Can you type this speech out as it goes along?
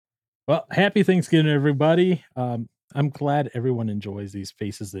Well, happy Thanksgiving, everybody. I'm glad everyone enjoys these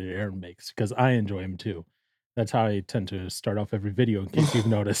faces that Aaron makes because I enjoy them too. That's how I tend to start off every video, in case you've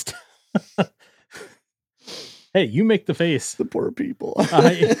noticed. Hey, you make the face. The poor people.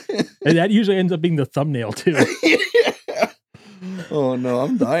 And that usually ends up being the thumbnail too. Oh no,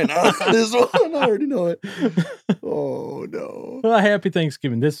 I'm dying on this one. I already know it. Oh no. Well, happy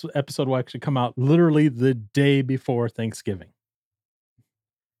Thanksgiving. This episode will actually come out literally the day before Thanksgiving.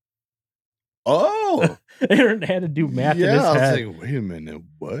 Oh, Aaron had to do math in his I was head. like, wait a minute,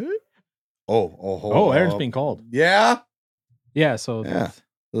 what? Oh, Aaron's being called. Yeah. Yeah, so Yeah.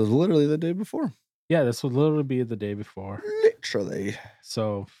 It was literally the day before. yeah, this would literally be the day before. Literally.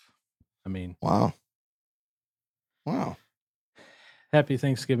 So, I mean, Wow. happy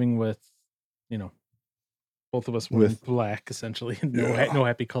Thanksgiving with, both of us wearing black, essentially. No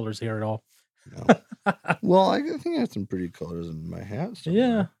happy colors here at all. No. Well, I think I have some pretty colors in my hat.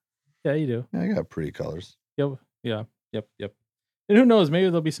 Yeah. Yeah, you do. Yeah, I got pretty colors. Yep. And who knows? Maybe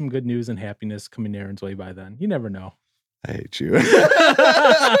there'll be some good news and happiness coming Aaron's way by then. You never know. I hate you.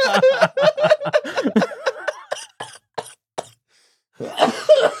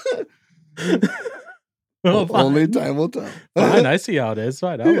 Well, only time will tell. Fine, I see how it is.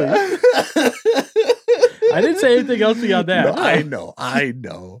 Fine, I'll leave. I didn't say anything else beyond that. No, I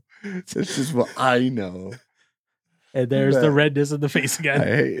know. This is what I know. And there's the redness in the face again. I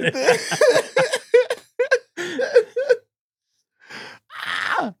hate it.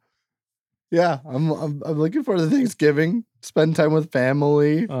 Yeah, I'm looking forward to Thanksgiving. Spend time with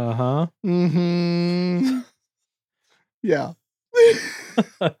family. Uh-huh. Mm-hmm. Yeah.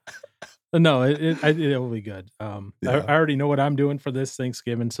 No, it will be good. I already know what I'm doing for this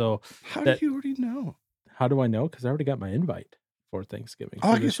Thanksgiving. So how do you already know? How do I know? Because I already got my invite for Thanksgiving.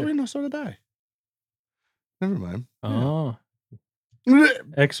 Oh, I guess so did I. Never mind. Oh. Yeah.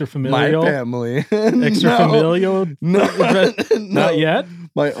 Extra familial. My family. Extra familial. Not yet.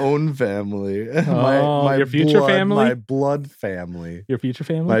 My own family. Oh, my your future blood, family. My blood family. Your future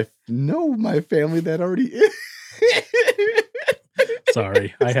family. My family that already is.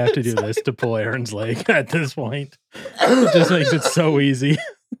 Sorry, I have to do this to pull Aaron's leg at this point. It just makes it so easy.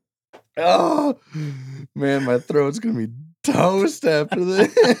 Oh man, my throat's gonna be toast after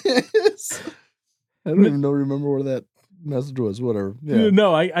this. I don't even remember where that message was. Whatever. Yeah.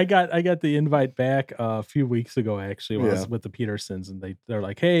 No, I got the invite back a few weeks ago. Actually, when I was with the Petersons, and they're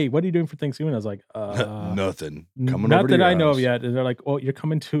like, "Hey, what are you doing for Thanksgiving?" I was like, "Nothing. Coming not over that I know of yet." And they're like, "Oh, you're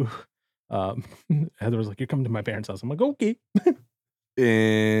coming to." Heather was like, "You're coming to my parents' house." I'm like, "Okay."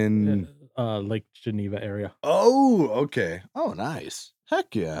 In Lake Geneva area. Oh, okay. Oh, nice.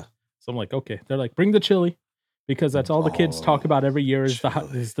 Heck yeah. So I'm like, okay. They're like, bring the chili, because that's all the kids talk about every year is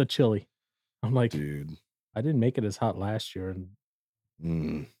the chili. I'm like, dude, I didn't make it as hot last year,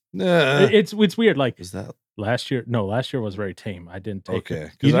 and it's weird. Like, is that last year? No, last year was very tame. I didn't take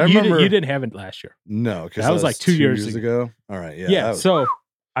it. Because I remember you didn't have it last year. No, because that was like 2 years ago. All right, yeah. Yeah. So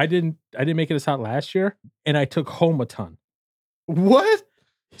I didn't make it as hot last year, and I took home a ton. What?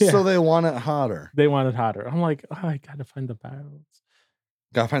 Yeah. So they want it hotter. They want it hotter. I'm like, I gotta find the balance.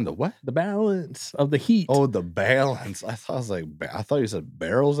 Gotta find the what? The balance of the heat. Oh, the balance. I thought you said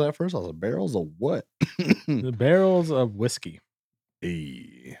barrels at first. I was like, barrels of what? The barrels of whiskey.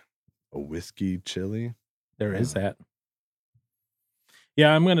 A whiskey chili. There is that.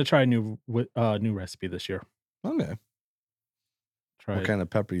 Yeah, I'm gonna try a new recipe this year. Okay. What kind of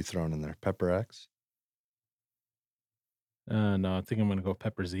pepper you throwing in there? Pepper X? No, I think I'm gonna go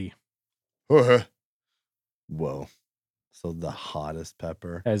Pepper Z. Whoa. So the hottest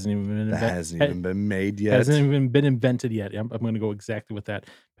pepper hasn't even been made yet. Hasn't even been invented yet. I'm going to go exactly with that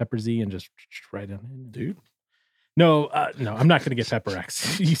Pepper Z and just try it in. Dude. No, I'm not going to get Pepper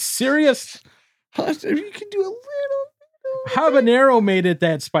X. Are you serious? You can do a little. Habanero made it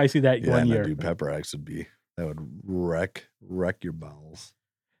that spicy that one year. Dude, Pepper X would wreck your bowels.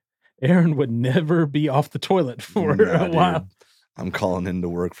 Aaron would never be off the toilet for a while. Dude. I'm calling into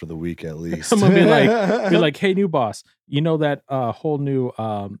work for the week at least. Someone be like, hey, new boss, you know that whole new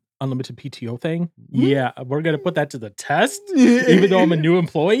unlimited PTO thing? Yeah, we're gonna put that to the test, even though I'm a new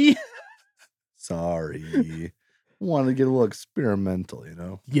employee. Sorry, want to get a little experimental,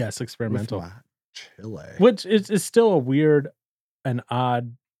 Yes, experimental. Chile, which is still a weird and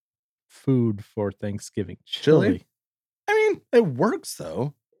odd food for Thanksgiving. Chili. I mean, it works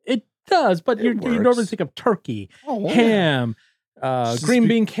though. It does, but you normally think of turkey, ham. Green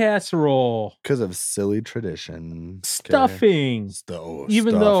bean casserole because of silly tradition, stuffing.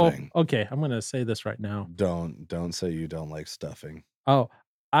 Even though, okay, I'm gonna say this right now. Don't say you don't like stuffing. Oh,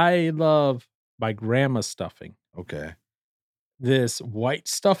 I love my grandma's stuffing. Okay, This white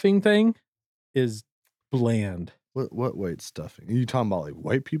stuffing thing is bland. What white stuffing? Are you talking about like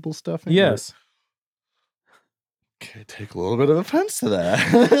white people stuffing? Yes. Okay, take a little bit of offense to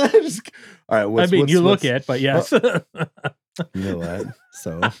that. All right. Look at, but yes. You know what?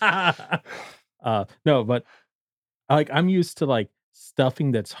 So no, but like I'm used to like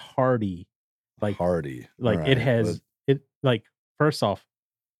stuffing that's hearty. Like hearty. Like All it right, has it like first off,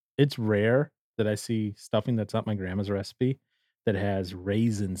 it's rare that I see stuffing that's not my grandma's recipe that has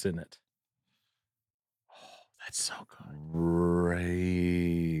raisins in it. Oh, that's so good. Raisins.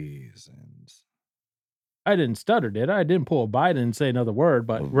 I didn't stutter, did I? I didn't pull a Biden and say another word,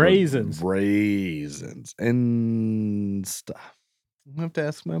 but raisins. Raisins and stuff. I have to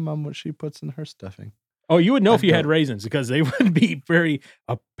ask my mom what she puts in her stuffing. Oh, you would know if you had raisins because they would be very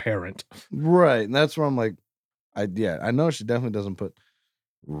apparent. Right. And that's where I'm like, I know she definitely doesn't put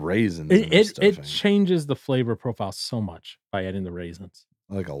raisins in her stuffing. It changes the flavor profile so much by adding the raisins.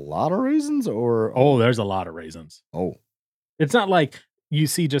 Like a lot of raisins or Oh, there's a lot of raisins. Oh. It's not like you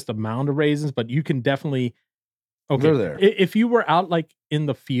see just a mound of raisins, but you can definitely They're there. If you were out like in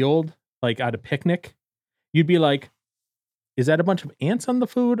the field, like at a picnic, you'd be like, is that a bunch of ants on the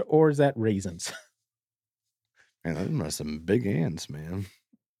food or is that raisins? Man, those are some big ants, man.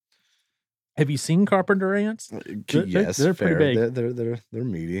 Have you seen carpenter ants? Yes, they're pretty big. They're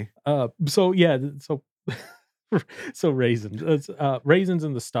meaty. So raisins. It's raisins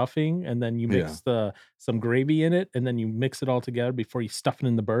in the stuffing, and then you mix some gravy in it, and then you mix it all together before you stuff it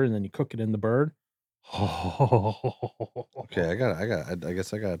in the bird, and then you cook it in the bird. Okay, I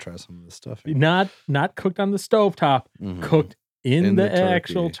guess I gotta try some of this stuff. Not cooked on the stovetop, cooked in the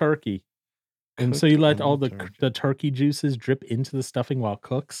actual turkey. And so you let all the turkey juices drip into the stuffing while it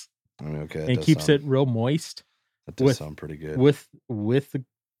cooks. I mean, okay, and keeps it real moist. That does sound pretty good. With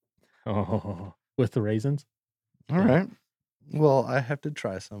the raisins. All right. Well, I have to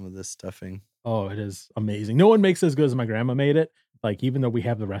try some of this stuffing. Oh, it is amazing. No one makes it as good as my grandma made it. Like, even though we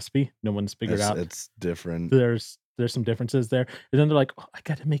have the recipe, no one's figured out. It's different. There's some differences there. And then they're like, oh, I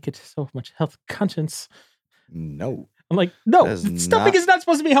got to make it so much health conscience. No. I'm like, no, stuffing is not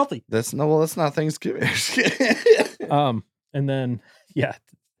supposed to be healthy. That's not Thanksgiving. And then, yeah.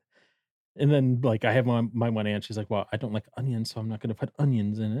 And then, like, I have my one aunt. She's like, well, I don't like onions, so I'm not going to put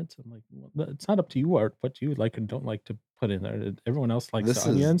onions in it. I'm like, well, it's not up to you what you like and don't like to put in there. Everyone else likes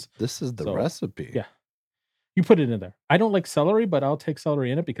onions. This is the recipe. Yeah. You put it in there. I don't like celery, but I'll take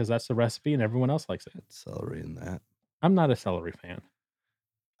celery in it because that's the recipe and everyone else likes it. Celery in that. I'm not a celery fan.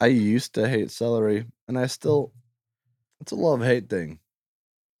 I used to hate celery, and I still, it's a love-hate thing.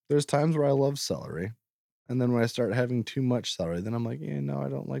 There's times where I love celery. And then when I start having too much celery, then I'm like, yeah, no, I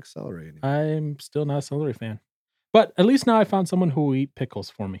don't like celery anymore. I'm still not a celery fan. But at least now I found someone who will eat pickles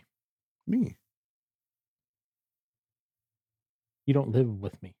for me. Me? You don't live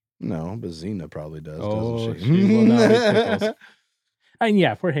with me. No, but Zena probably does, doesn't she? She will not eat pickles. And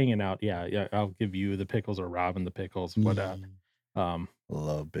yeah, if we're hanging out, yeah, I'll give you the pickles or Robin the pickles. But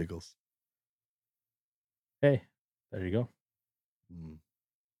love pickles. Hey, there you go.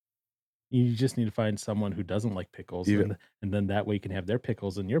 You just need to find someone who doesn't like pickles, and then that way you can have their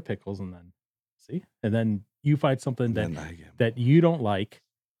pickles and your pickles, and then see, and then you find something that you don't like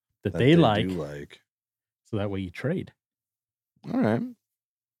that they like, so that way you trade. All right,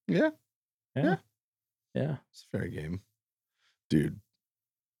 yeah, it's a fair game, dude.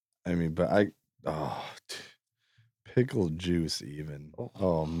 I mean, but pickle juice even.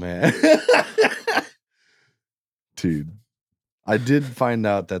 Oh man, dude. I did find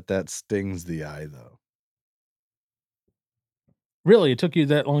out that stings the eye, though. Really? It took you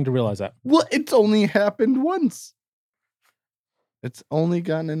that long to realize that? Well, it's only happened once. It's only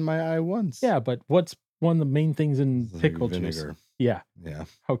gotten in my eye once. Yeah, but what's one of the main things in pickle juice? Yeah. Yeah.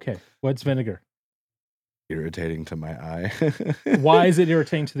 Okay. What's vinegar? Irritating to my eye. Why is it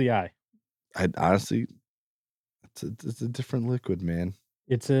irritating to the eye? I honestly, it's a different liquid, man.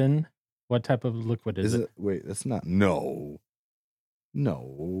 It's in what type of liquid is it? Wait, it's not. No.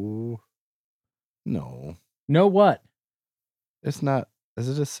 No what? It's not.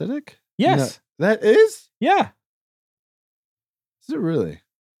 Is it acidic? Yes. No, that is? Yeah. Is it really?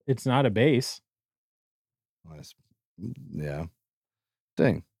 It's not a base. Yeah.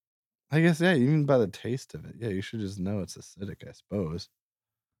 Dang. I guess, yeah, even by the taste of it. Yeah, you should just know it's acidic, I suppose.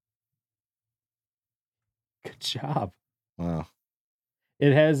 Good job. Wow.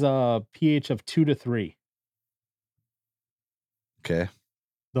 It has a pH of 2 to 3. Okay.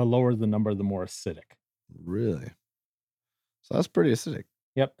 The lower the number, the more acidic. Really? So that's pretty acidic.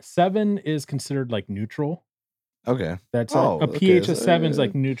 Yep. 7 is considered like neutral. Okay. That's a pH of 7 is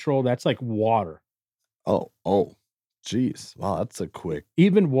like neutral. That's like water. Oh. Jeez. Wow, that's a quick.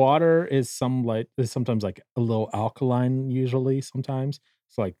 Even water is sometimes, like, a little alkaline usually sometimes.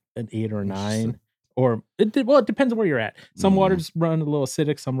 It's like an 8 or a 9, Interesting. or it depends on where you're at. Some Mhm. waters run a little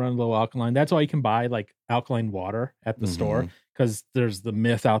acidic, some run a little alkaline. That's why you can buy, like, alkaline water at the store, Mhm. because there's the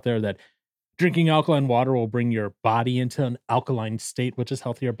myth out there that drinking alkaline water will bring your body into an alkaline state, which is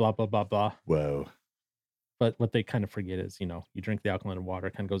healthier, blah, blah, blah, blah. Whoa. But what they kind of forget is, you drink the alkaline water,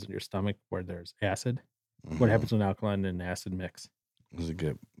 it kinda goes into your stomach where there's acid. What Mhm. happens when alkaline and acid mix? Does it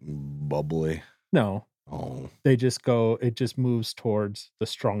get bubbly? No, Oh. it just moves towards the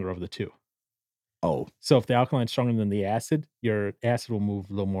stronger of the 2. Oh. So if the alkaline's stronger than the acid, your acid will move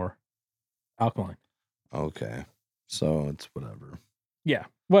a little more alkaline. Okay. So it's whatever. Yeah,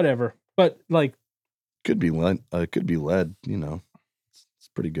 whatever. But, like, Could be lead. Could be lead. It's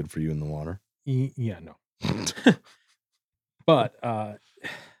pretty good for you in the water. yeah, no. But,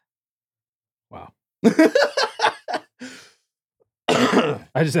 wow.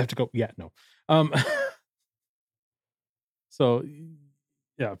 I just have to go, yeah, no. Um, so,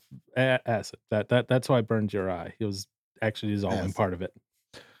 yeah, acid. That's why I burned your eye. It was actually dissolving Acid. part of it.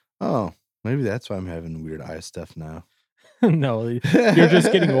 Oh, maybe that's why I'm having weird eye stuff now. No, you're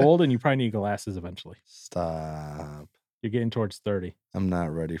just getting old, and you probably need glasses eventually. Stop. You're getting towards 30. I'm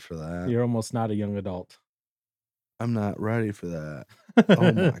not ready for that. You're almost not a young adult. I'm not ready for that.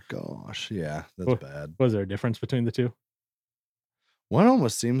 Oh my gosh. Yeah, that's Wa bad. Was there a difference between the 2? One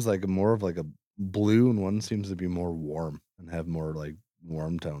almost seems like more of like a blue, and one seems to be more warm and have more like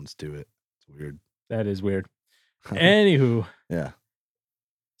warm tones to it. It's weird. That is weird. Anywho, Yeah.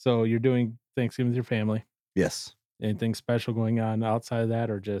 so you're doing Thanksgiving with your family. Yes. Anything special going on outside of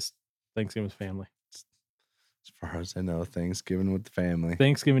that, or just Thanksgiving with family? As far as I know, Thanksgiving with the family.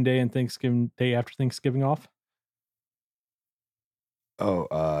 Thanksgiving Day and Thanksgiving Day after Thanksgiving off?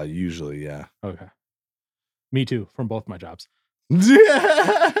 Oh, usually, yeah. Okay. Me too, from both my jobs. Look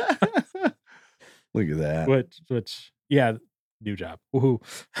at that. Which yeah, new job. Woohoo.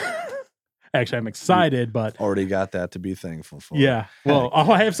 Actually, I'm excited, but Already got that to be thankful for. yeah. Well, Heck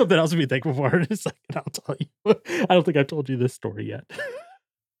I have yeah. something else to be thankful for in a second, I'll tell you. I don't think I've told you this story yet.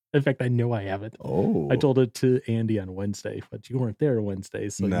 In fact, I know I haven't. I Oh, told it to Andy on Wednesday, but you weren't there Wednesday,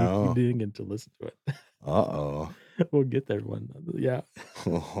 so you no. didn't get to listen to it. Uh-oh. We'll get there one, yeah.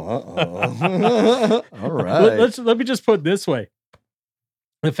 Uh-oh. All right. Let me just put it this way.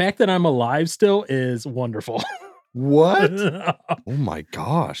 The fact that I'm alive still is wonderful. What? Oh my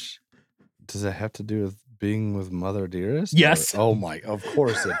gosh. Does it have to do with being with Mother Dearest? Yes. Oh my, of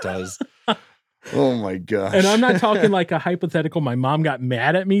course it does. Oh my gosh. And I'm not talking like a hypothetical, my mom got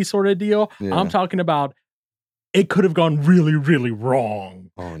mad at me sort of deal. Yeah. I'm talking about it could have gone really, really wrong.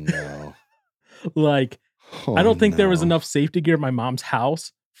 Oh no. Like, Oh, I don't think there was no. enough safety gear in my mom's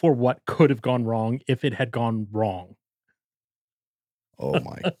house for what could have gone wrong if it had gone wrong. Oh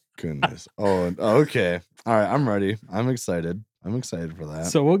my goodness. Oh, okay. All right, I'm ready. I'm excited. I'm excited for that.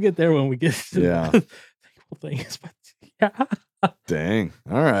 So we'll get there when we get to Yeah. the thankful things. But yeah. Dang.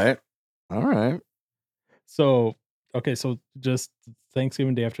 All right. All right. So okay, so just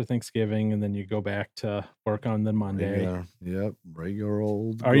Thanksgiving Day after Thanksgiving, and then you go back to work on the Monday. Regular, yep, regular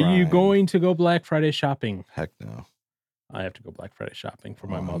old Are you grind. going to go Black Friday shopping? Heck no. I have to go Black Friday shopping for Oh,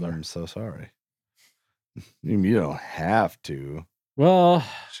 my mother. I'm so sorry. You don't have to. Well,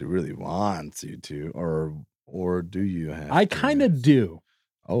 She really wants you to, or do you have I to? kind of do.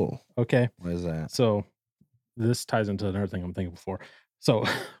 Oh, Okay. why is that? So this ties into another thing I'm thinking before. So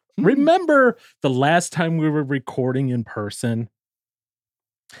remember the last time we were recording in person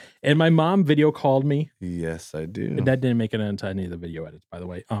and my mom video called me? Yes, I do. And that didn't make it into any of the video edits, by the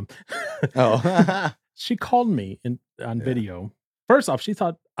way. Oh, She called me on Yeah. video. First off, she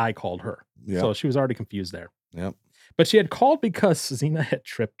thought I called her. So yep, she was already confused there. yep. But she had called because Zena had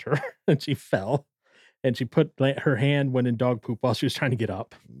tripped her and she fell. And she put her hand went in dog poop while she was trying to get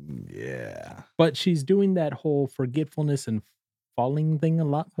up. Yeah. But she's doing that whole forgetfulness and falling thing a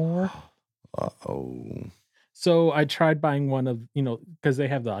lot more. Uh-oh. So I tried buying one of, because they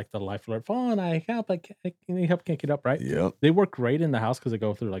have the life alert phone. I help, can't get up, right? Yep. They work great in the house because they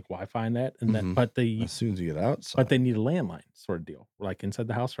go through like Wi-Fi and that, and Mhm. but As soon as you get outside. they need a landline sort of deal, like inside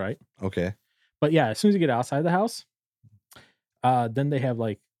the house, right? Okay. But yeah, as soon as you get outside the house, then they have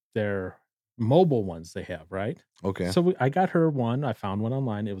like their mobile ones they have, right? Okay. So I got her one. I found one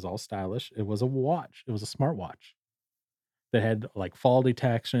online. It was all stylish. It was a watch. It was a smartwatch that had like fall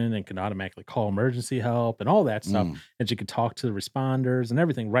detection and can automatically call emergency help and all that stuff. Mm, And she could talk to the responders and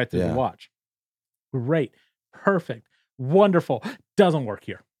everything right through Yeah. the watch. Great. Perfect. Wonderful. Doesn't work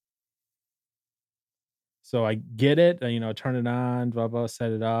here. So I get it, turn it on, blah, blah,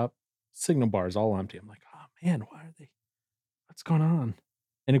 set it up. Signal bar is all empty. I'm like, oh man, why are they? What's going on?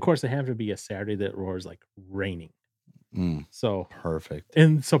 And of course, it happened to be a Saturday that was like raining. Mm, So, perfect.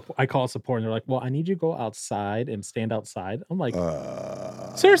 and so I call support and they're like, well, I need you to go outside and stand outside. I'm like,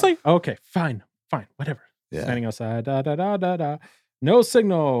 Uh, seriously? Okay, fine, whatever. Yeah. Standing outside, da da da da da. No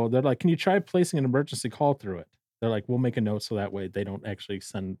signal. They're like, can you try placing an emergency call through it? They're like, we'll make a note so that way they don't actually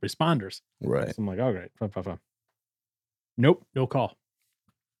send responders. Right. So I'm like, all right, fine. Nope, no call.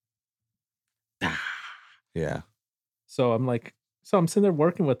 Yeah. So I'm like, so I'm sitting there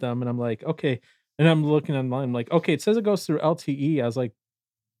working with them and I'm like, okay. And I'm looking online, I'm like, okay, it says it goes through LTE. I was like,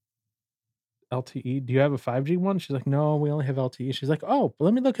 LTE, do you have a 5G one? She's like, no, we only have LTE. She's like, oh,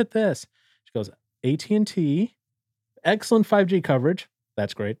 let me look at this. She goes, AT&T, excellent 5G coverage.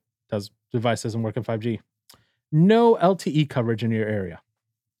 That's great. Device doesn't work in 5G. No LTE coverage in your area.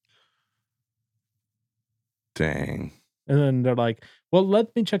 Dang. And then they're like, well,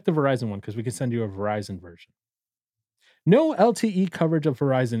 let me check the Verizon one because we can send you a Verizon version. No LTE coverage of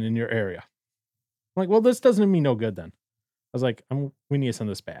Verizon in your area. I'm like, well, this doesn't mean no good then. I was like, we need to send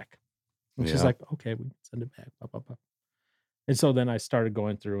this back. And she's Yeah. like, okay, we can send it back. Blah, blah, blah. And so then I started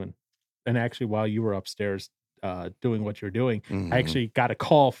going through and actually while you were upstairs doing what you're doing, Mhm. I actually got a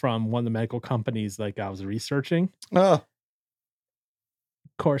call from one of the medical companies like I was researching. Oh, Of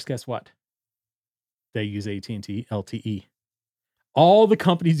course, guess what? They use AT&T LTE. All the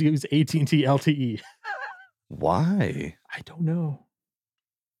companies use AT&T LTE. why? I don't know.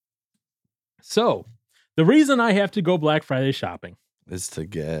 So, the reason I have to go Black Friday shopping, Is to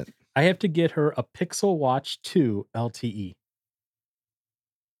get I have to get her a Pixel Watch 2 LTE.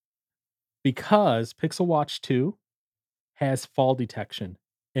 Because Pixel Watch 2 has fall detection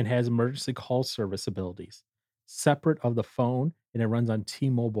and has emergency call service abilities separate of the phone, and it runs on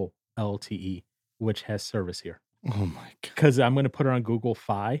T-Mobile LTE, which has service here. Oh my god. Because I'm going to put her on Google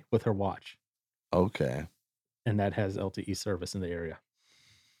Fi with her watch, Okay. and that has LTE service in the area.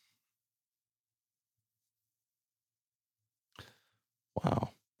 Wow.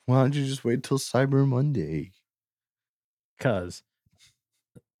 Why don't you just wait till Cyber Monday? Because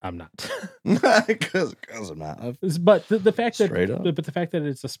I'm not. Because I'm not. But the fact that Straight up. but the fact that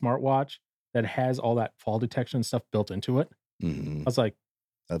it's a smartwatch that has all that fall detection stuff built into it, I Mhm. was like,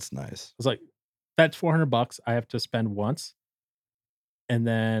 That's nice. that's $400 I have to spend once, and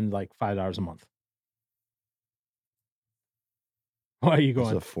then like $5 a month. Why are you It's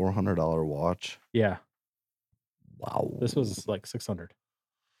going? a $400 watch. Yeah, Wow. this was like 600.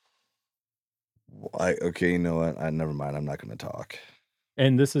 Okay, you know what? Never mind. I'm not going to talk.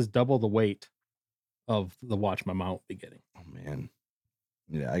 And this is double the weight of the watch my mom will be getting. Oh man.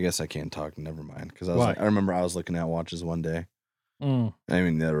 Yeah, I guess I can't talk. Never mind. Because I was Why? like, I remember I was looking at watches one day. Mm. I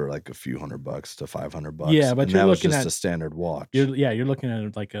mean, they were like a few $100 to $500. Yeah, but and you're that was looking just at a standard watch. you're looking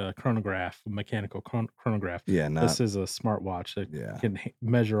at like a chronograph, a mechanical chronograph. Yeah, This not is a smartwatch that yeah. can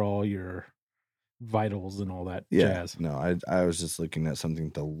measure all your vitals and all that Yeah. jazz. No, I was just looking at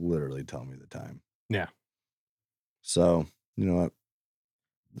something to literally tell me the time. Yeah. So, you know what?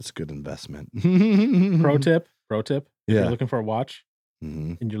 That's good investment. Pro tip. If Yeah. you're looking for a watch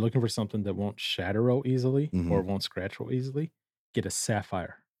Mhm. and you're looking for something that won't shatter real easily or Mhm. won't scratch real easily, get a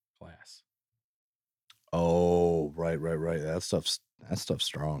sapphire glass. Oh, right. That stuff's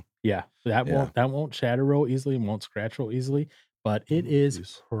strong. Yeah, that Yeah. won't shatter real easily and won't scratch real easily, but it Oh, is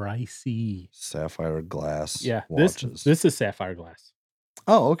jeez. pricey. Sapphire glass Yeah, watches. this is sapphire glass.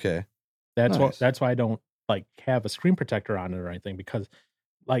 Oh, okay. That's Nice. that's why I don't like have a screen protector on it or anything because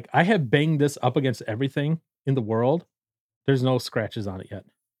like I have banged this up against everything in the world. There's no scratches on it yet.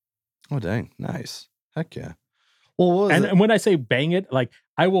 Oh, dang. Nice. Heck yeah. Well, what was it? And when I say bang it, like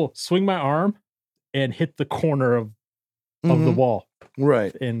I will swing my arm and hit the corner of the Mhm. wall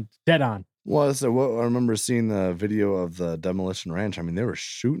Right. and dead on. Well, so what I remember seeing the video of the Demolition Ranch. I mean, they were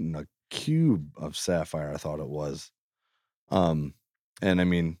shooting a cube of sapphire, I thought it was. And I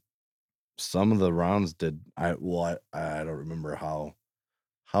mean, some of the rounds did I don't remember how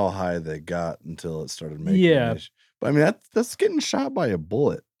high they got until it started making Yeah. noise. But I mean that's getting shot by a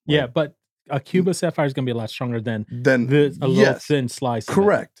bullet. Yeah, Like, but a cube of sapphire is gonna be a lot stronger than then a little yes, thin slice. Of it.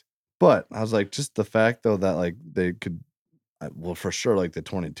 correct. But I was like, just the fact though that like they could, well, for sure, like the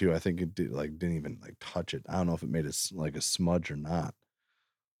 22, I think it didn't even like touch it. I don't know if it made it like a smudge or not.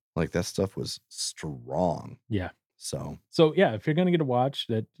 Like that stuff was strong. Yeah. So So yeah, if you're gonna get a watch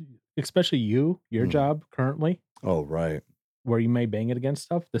that, especially your Mhm. job currently, oh right, where you may bang it against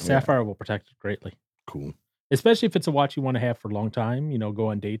stuff, the Yeah. sapphire will protect it greatly. cool. Especially if it's a watch you want to have for a long time, go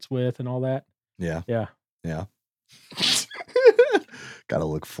on dates with and all that. Yeah, Yeah, yeah. Gotta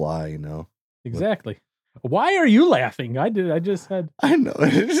look fly, you know. exactly. Why are you laughing? I just said. I know.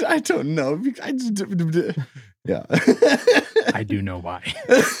 I don't know. I just, yeah. I do know why.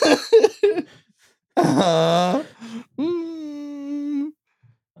 Yeah.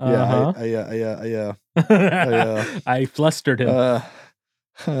 Yeah. I flustered him.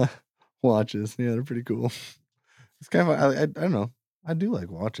 Watches. Yeah, they're pretty cool. It's kind of. I don't know. I do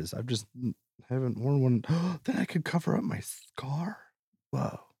like watches. I've just haven't worn one. Then I could cover up my scar.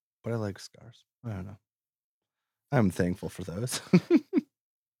 Whoa. But I like scars. I don't know. I'm thankful for those.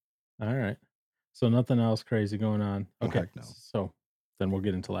 All right. So nothing else crazy going on. Oh, Okay. heck no. So then we'll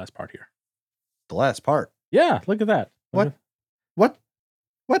get into the last part here. The last part. Yeah, look at that. What?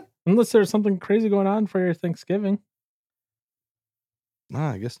 Unless there's something crazy going on for your Thanksgiving.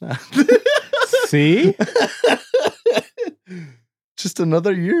 I guess not. See? Just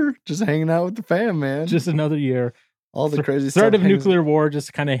another year, just hanging out with the fam, man. Just another year. All the crazy Threat stuff. of nuclear war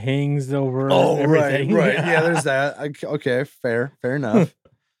just kind of hangs over everything. Right. Yeah, there's that. Okay, fair enough.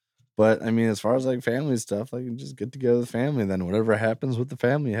 But I mean, as far as like family stuff, like just get together with the family. Then whatever happens with the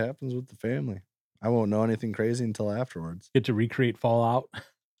family happens with the family. I won't know anything crazy until afterwards. Get to recreate Fallout.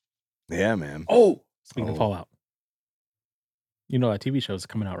 Yeah, man. Oh, speaking of Fallout, you know that TV show is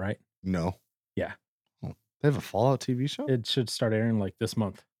coming out, right? No. Yeah. Oh, they have a Fallout TV show? It should start airing like this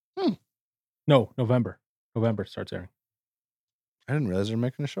month. No, November. November starts airing. I didn't realize they're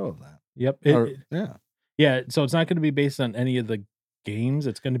making a show of that. Yep. Yeah. Yeah. So it's not going to be based on any of the games.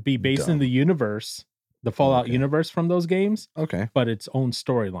 It's going to be based in the universe, the Fallout universe from those games. Okay. But its own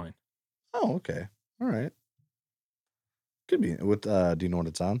storyline. Oh, okay. All right. Could be. With do you know what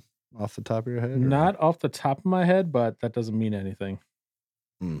it's on off the top of your head? Not off the top of my head, but that doesn't mean anything.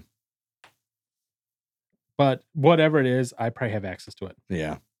 But whatever it is, I probably have access to it.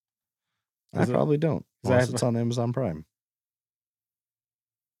 Yeah. I probably don't. Unless it's on Amazon Prime.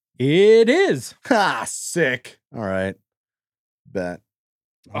 It is. Ha! Sick. All right. Bet.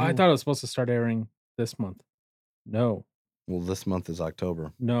 Oh, I thought it was supposed to start airing this month. No. Well, this month is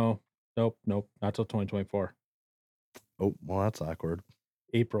October. No. Nope. Not till 2024. Oh, well, that's awkward.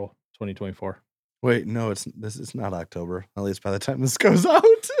 April 2024. Wait, no, it's not October. At least by the time this goes out.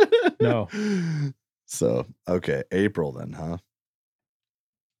 No. So, okay, April then, huh?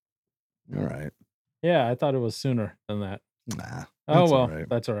 All right. Yeah, I thought it was sooner than that. Nah. Oh, well,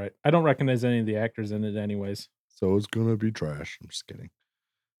 that's all right. I don't recognize any of the actors in it anyways. So it's going to be trash. I'm just kidding.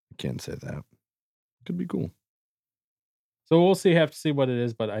 I can't say that. Could be cool. So we'll see. Have to see what it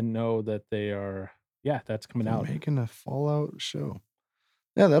is, but I know that they are. Yeah, that's coming out. Making a Fallout show.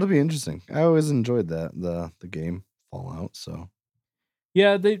 Yeah, that'll be interesting. I always enjoyed that the game Fallout. So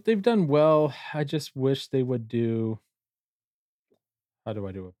yeah, they've done well. I just wish they would do. How do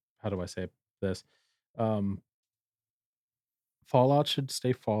I do it? How do I say this? Fallout should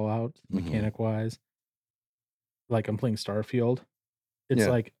stay Fallout mechanic wise. Like I'm playing Starfield. It's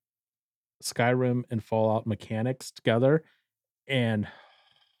like Skyrim and Fallout mechanics together, and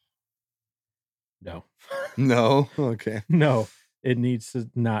no. Okay. No, it needs to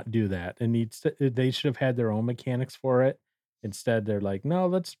not do that. It needs to. They should have had their own mechanics for it. Instead, they're like, no,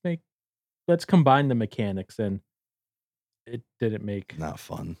 let's combine the mechanics, and it didn't make not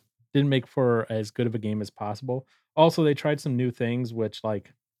fun. Didn't make for as good of a game as possible. Also, they tried some new things, which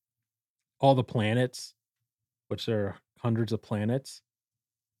like all the planets, which there are hundreds of planets,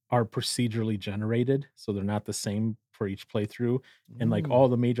 are procedurally generated, so they're not the same for each playthrough. And like all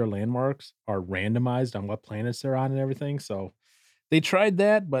the major landmarks are randomized on what planets they're on and everything. So they tried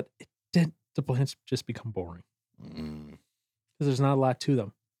that, but it didn't. The planets just become boring because there's not a lot to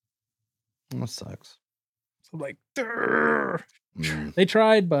them. That sucks. So like, they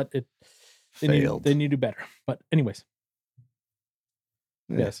tried, but they failed. They need to do better. But anyways,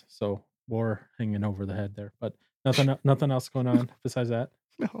 yes. So war hanging over the head there, but nothing else going on besides that.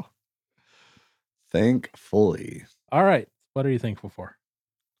 No. Thankfully. All right. What are you thankful for?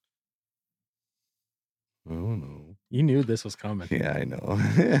 Oh no. You knew this was coming. Yeah, I know.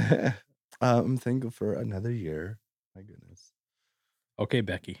 I'm thankful for another year. My goodness. Okay,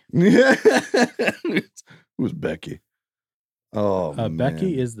 Becky. Who's Becky? Oh,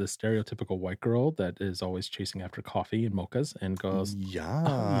 Becky is the stereotypical white girl that is always chasing after coffee and mochas and goes,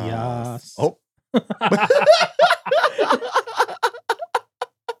 yes. Oh.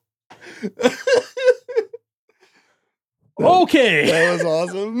 Okay. That was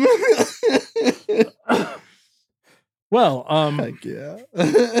awesome. Well, heck yeah.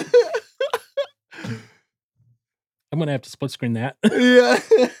 I'm gonna have to split screen that. Yeah.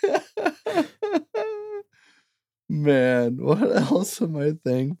 Man, what else am I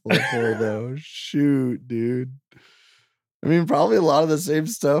thankful for though? Shoot, dude. I mean, probably a lot of the same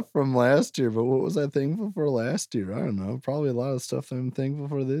stuff from last year, but what was I thankful for last year? I don't know. Probably a lot of stuff that I'm thankful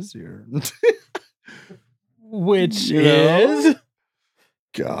for this year. Which You is know?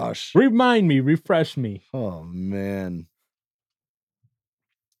 Gosh. remind me, refresh me. Oh, man.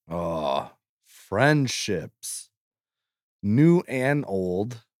 Oh, friendships. New and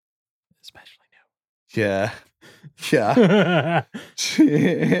old. Especially Yeah. Yeah.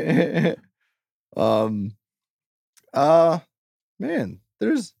 new. um, man,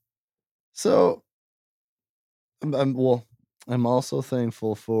 there's so I'm also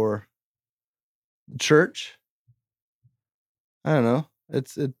thankful for church. I don't know.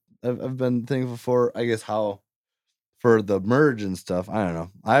 I've been thankful for, I guess, how for the merge and stuff. I don't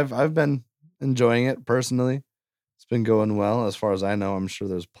know. I've been enjoying it personally. It's been going well as far as I know. I'm sure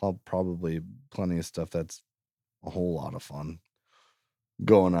there's probably plenty of stuff that's a whole lot of fun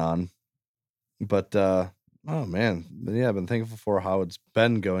going on. But oh man, but yeah, I've been thankful for how it's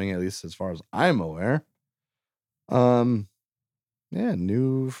been going, at least as far as I'm aware. Um, yeah,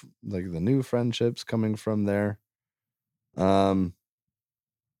 like the new friendships coming from there. Um,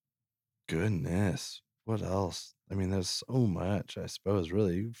 goodness, what else? I mean, there's so much. I suppose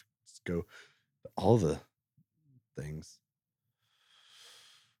really, you just go to all the things.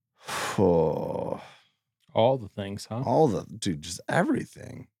 Oh, All the things, huh? all the dude, just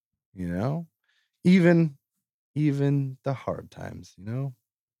everything. You know, even the hard times. You know,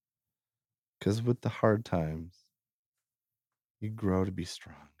 because with the hard times, you grow to be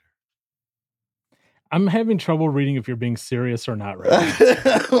strong. I'm having trouble reading if you're being serious or not right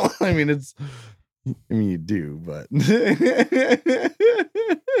now. Well, I mean, you do, but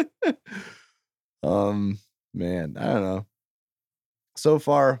man, I don't know. So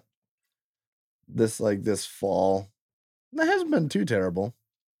far, this fall, that hasn't been too terrible.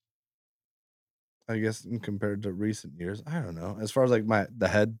 I guess compared to recent years. I don't know. As far as like the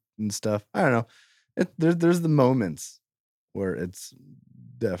head and stuff, I don't know. There's the moments where it's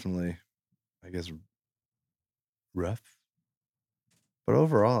definitely, I guess, rough. But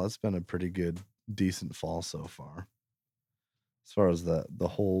overall, it's been a pretty good, decent fall so far. As far as the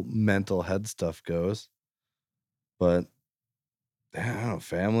whole mental head stuff goes. But I don't know,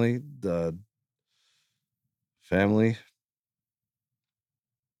 family,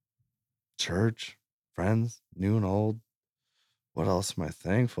 church, friends, new and old. What else am I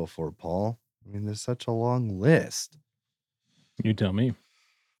thankful for, Paul? I mean, there's such a long list. You tell me.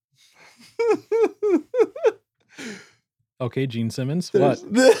 Okay, Gene Simmons. What?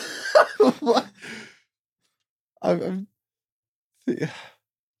 What? I'm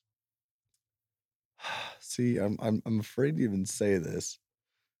see, I'm afraid to even say this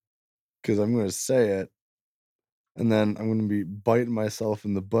because I'm going to say it, and then I'm going to be biting myself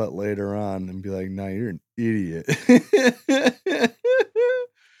in the butt later on and be like, "Nah, you're an idiot."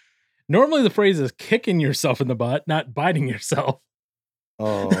 Normally the phrase is kicking yourself in the butt, not biting yourself.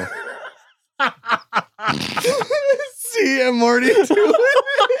 Oh. See, I'm already doing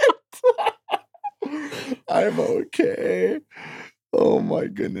it. I'm okay. Oh my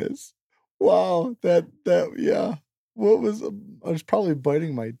goodness. Wow, that yeah. What was I was probably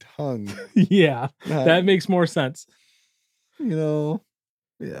biting my tongue. Yeah, Not, that makes more sense. you know.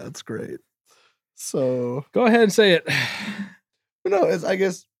 Yeah, it's great. So, Go ahead and say it. but no, I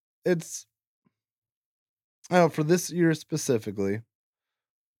guess it's I don't know, for this year specifically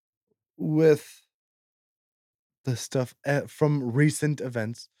with the stuff from recent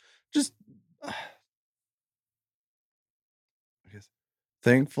events, just I guess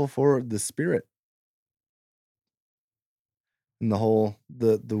thankful for the spirit and the whole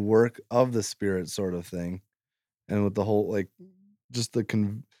the work of the spirit sort of thing, and with the whole like just I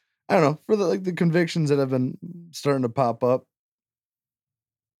don't know, for the convictions that have been starting to pop up,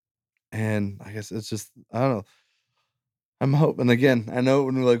 and I guess it's just I don't know. I'm hoping again. I know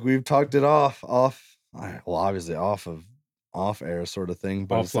when we've talked it well, obviously off air sort of thing,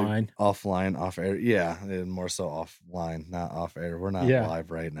 but it's like Offline. offline, off air. Yeah, and more so offline, not off air. We're not Yeah. live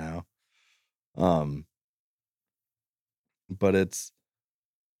right now. Um, but it's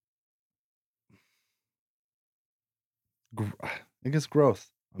I guess growth.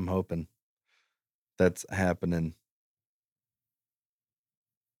 I'm hoping that's happening.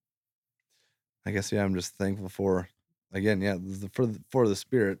 I guess yeah. I'm just thankful for again. Yeah, for the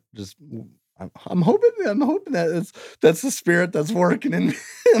spirit. Just I'm hoping that that's the spirit that's working in me.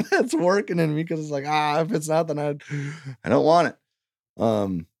 That's working in me because it's like if it's not, then I don't want it.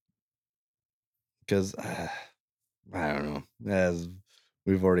 Because I don't know. As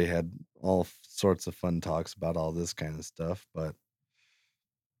we've already had all sorts of fun talks about all this kind of stuff, but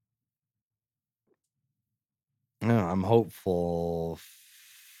Yeah, I'm hopeful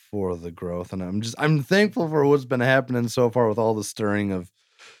for the growth, and I'm thankful for what's been happening so far with all the stirring of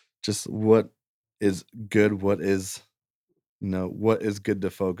just what is good, what is what is good to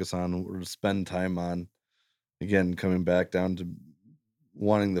focus on or spend time on. Again, coming back down to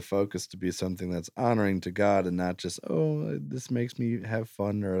wanting the focus to be something that's honoring to God and not just, oh, this makes me have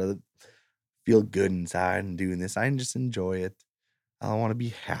fun or feel good inside and doing this. I just enjoy it. I want to be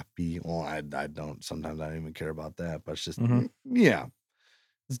happy. Well, I don't. Sometimes I don't even care about that, but it's just, Hmm. yeah,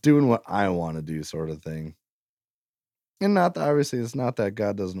 it's doing what I want to do sort of thing. And not that, obviously, it's not that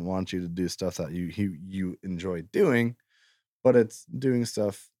God doesn't want you to do stuff that you enjoy doing, but it's doing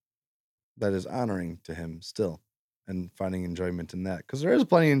stuff that is honoring to him still and finding enjoyment in that because there is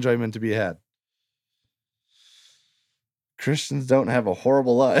plenty of enjoyment to be had. Christians don't have a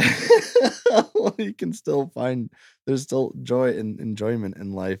horrible life. You can still find there's still joy and enjoyment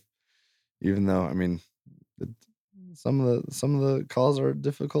in life, even though I mean it, some of the calls are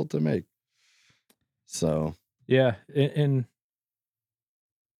difficult to make. So Yeah, and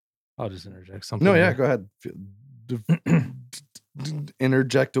I'll just interject something no, yeah, here. go ahead.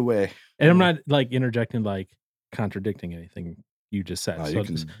 Interject away. And I'm not like interjecting, like contradicting anything you just said. You So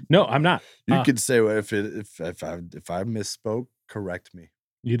can no, I'm not. you could say what if I misspoke, correct me.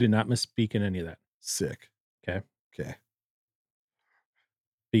 You did not misspeak in any of that. Sick. Okay. Okay.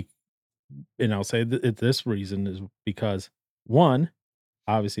 Be, and I'll say this reason is because one,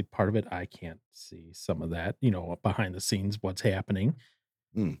 obviously part of it, I can't see some of that, behind the scenes, what's happening,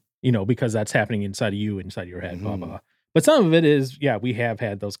 Mm. Because that's happening inside of you, inside of your head, blah, Mhm. blah. But some of it is, yeah, we have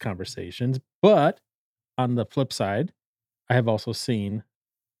had those conversations. But on the flip side, I have also seen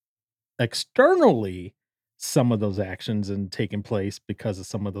externally some of those actions and taking place because of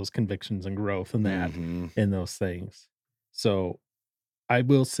some of those convictions and growth and that Mhm. and those things. So I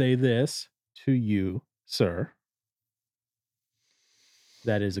will say this to you, sir.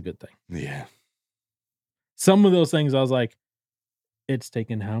 That is a good thing. Yeah. Some of those things I was like, it's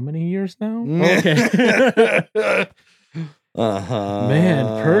taken how many years now? Okay.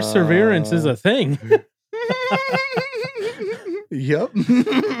 Man, perseverance is Uh-huh. a thing. Yep.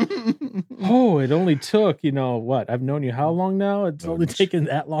 Oh, it only took, what? I've known you how long now? It's Oh, only taken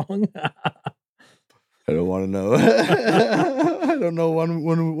that long? I don't wanna know. I don't know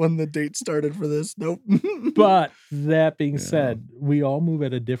when the date started for this. Nope. But that being Yeah. said, we all move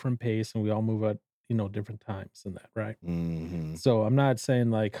at a different pace and we all move at, different times and that, right? Mhm. So I'm not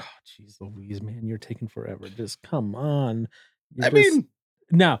saying like, oh, geez Louise, man, you're taking forever. Just come on. You're I just mean,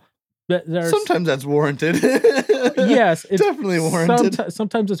 now. There's sometimes that's warranted. yes, it's Definitely warranted.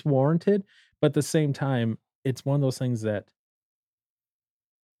 sometimes it's warranted, but at the same time, it's one of those things that,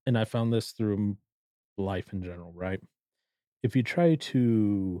 and I found this through life in general, right? If you try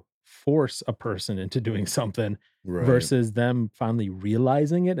to force a person into doing something Right. versus them finally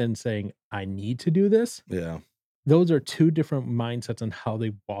realizing it and saying, I need to do this, Yeah. those are two different mindsets on how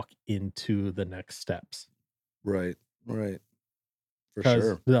they walk into the next steps. Right. Right. For Because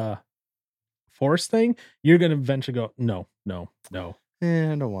sure. the force thing, you're going to eventually go, no, no, no.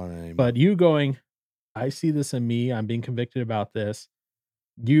 Yeah, I don't want it anymore. But you going, I see this in me. I'm being convicted about this.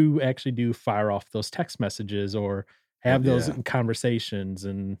 You actually do fire off those text messages or have those Yeah. conversations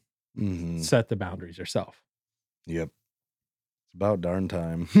and Mhm. set the boundaries yourself. Yep. It's about darn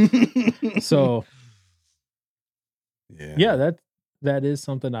time. So, yeah, Yeah. that is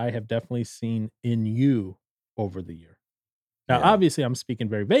something I have definitely seen in you over the year. Now, Yeah. obviously, I'm speaking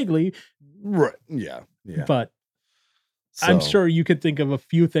very vaguely, Right. Yeah. Yeah. but I'm So, sure you could think of a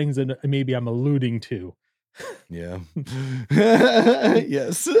few things that maybe I'm alluding to. yeah.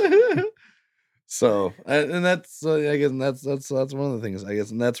 Yes. So, and that's I guess and that's one of the things I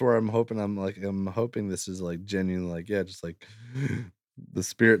guess, and that's where I'm hoping this is like genuine, like yeah, just like the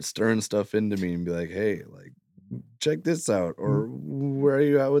spirit stirring stuff into me and be like, hey, like check this out, M or where are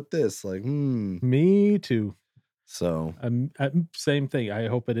you at with this? Like, Me too. So Same thing. I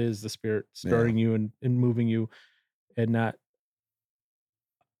hope it is the spirit yeah, stirring you and moving you and not,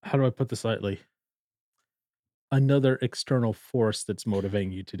 how do I put this lightly? Another external force that's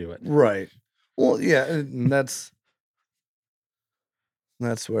motivating you to do it. right. Well, yeah, and that's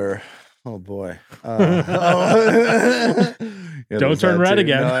where, oh boy, oh, yeah, Don't there's turn that red too. No,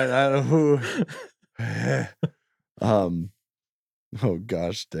 again. I don't. Who, um, oh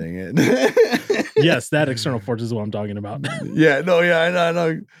gosh, dang it. Yes, that external force is what I'm talking about. Yeah, no, yeah, I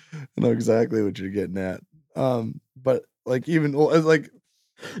know exactly what you're getting at. But like even like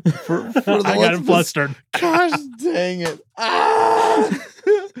for the I got ones him flustered. gosh dang it.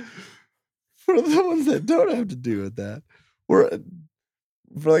 For the ones that don't have to do with that. We're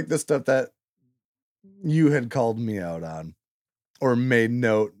for like the stuff that you had called me out on or made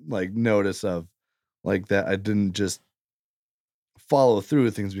notice of, like, that I didn't just follow through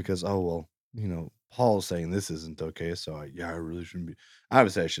with things because, oh, well, Paul's saying this isn't okay, so I really shouldn't be.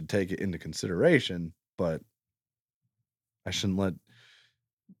 Obviously, I should take it into consideration, but I shouldn't let,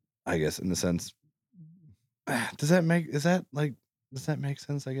 I guess, in a sense, does that make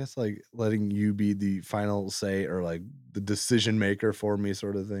sense? I guess, like, letting you be the final say or like the decision maker for me,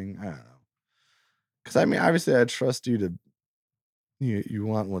 sort of thing. I don't know. Because I mean, obviously, I trust you to you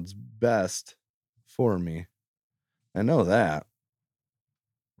want what's best for me. I know that,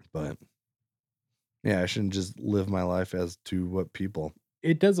 but yeah, I shouldn't just live my life as to what people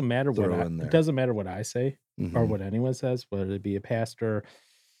It doesn't matter what throw I in it there. doesn't matter what I say or Mhm. what anyone says, whether it be a pastor,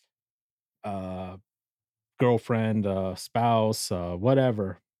 uh, girlfriend, spouse,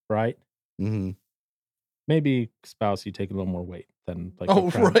 whatever, right? Mhm. Maybe spouse, you take a little more weight than like a Oh,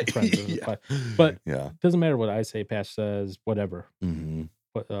 right. friend or Yeah. but Yeah. it doesn't matter what I say, pastor says, whatever. Mhm.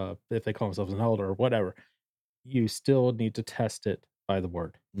 But if they call themselves an elder or whatever, you still need to test it by the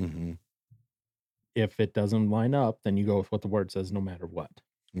word. Mhm. If it doesn't line up, then you go with what the word says no matter what.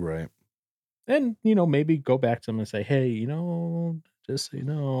 Right. And, maybe go back to them and say, "Hey, just so you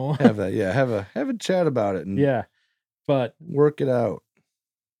know." Have that. Yeah. Have a chat about it and Yeah, but work it out.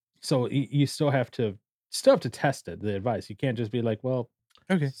 so you still have to test it, the advice. You can't just be like, "Well,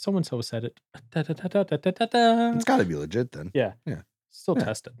 Okay. so and so said it." Da, da, da, da, da, da, da, da." It's got to be legit then. Yeah, Yeah. still Yeah.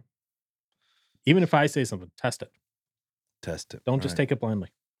 test it. Even if I say something, test it. Test it. Don't All just right. take it blindly.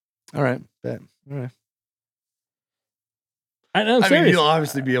 All right. Bet. All right. I'm I mean, you'll serious.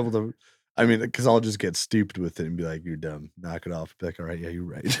 obviously be able to. I mean, because I'll just get stupid with it and be like, "You're dumb. Knock it off." Be like, "All right, yeah, you're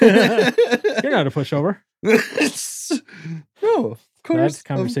right." You're not a pushover. No, That of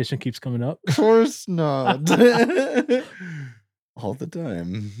conversation keeps coming up. course not. All the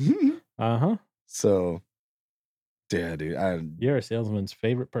time. Uh-huh. So, yeah, dude, You're a salesman's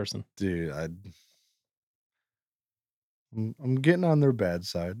favorite person. dude, I'm getting on their bad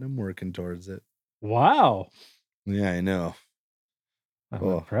side. I'm working towards it. Wow. Yeah, I know. I'm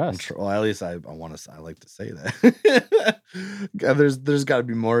Oh, impressed. well, at least I want to. I like to say that. God, there's got to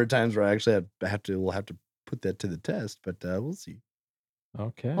be more times where I actually we'll have to put that to the test, but we'll see.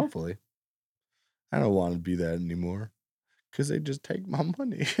 Okay. Hopefully, I don't want to be that anymore because they just take my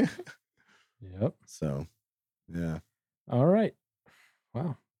money. Yep. So, yeah, All right.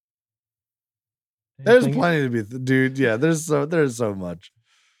 Wow. there's Anything? plenty to be, dude. Yeah, there's so much,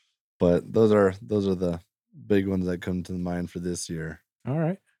 but those are the big ones that come to mind for this year. All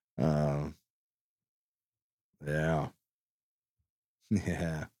right. Um, yeah,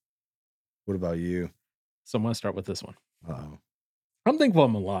 yeah. What about you? So I'm gonna start with this one. Oh, I'm thankful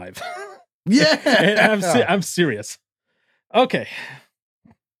I'm alive. And yeah. I'm serious. Okay.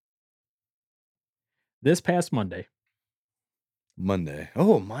 This past Monday. Monday.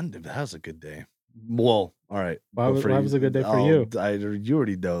 Oh, Monday. That was a good day. Well, all right. Why But was for why you, was it a good day for you? you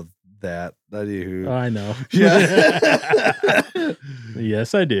already know that. Who? I know. Yeah.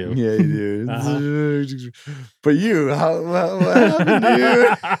 Yes, I do. Yeah, you Uh-huh. do. But you, what happened to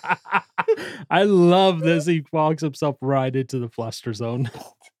you? I love this. He walks himself right into the fluster zone.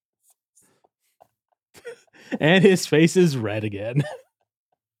 And his face is red again.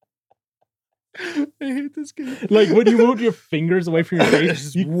 I hate this game. Like when you move your fingers away from your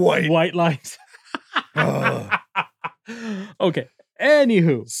face, It's white. white lines. Ugh. Okay.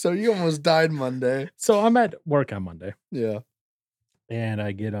 Anywho, So you almost died Monday. so I'm at work on Monday Yeah. and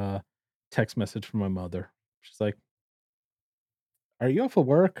I get a text message from my mother. She's like, "Are you off of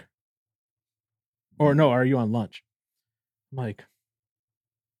work? Or no, are you on lunch?" I'm like,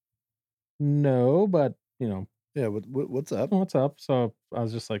 "No, but Yeah. What's up? what's up?" So I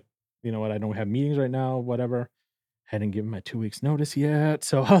was just like, "You know what? I don't have meetings right now, whatever." Hadn't given my 2 weeks notice yet.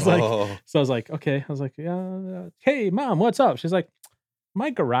 So Oh, I was like, okay. I was like, yeah, hey mom, what's up? She's like, my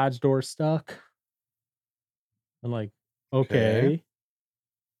garage door's stuck. I'm like, okay. okay.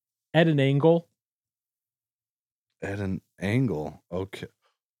 At an angle. At an angle. Okay.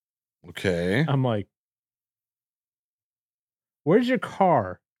 Okay. I'm like, where's your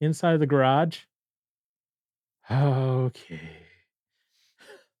car? Inside the garage? Okay.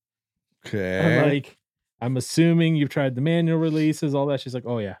 I'm Okay. like, I'm assuming you've tried the manual releases, all that. She's like,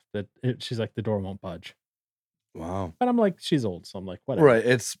 oh yeah. She's like, the door won't budge. Wow. But I'm like, she's old. So I'm like, whatever. Right.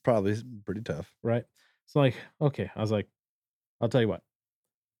 It's probably pretty tough. Right. So like, okay. I was like, I'll tell you what,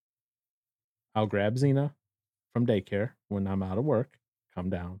 I'll grab Xena from daycare when I'm out of work, come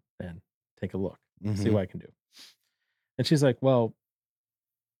down and take a look, see Mm-hmm. what I can do. And she's like, well,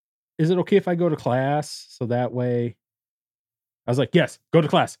 is it okay if I go to class? So that way I was like, yes, go to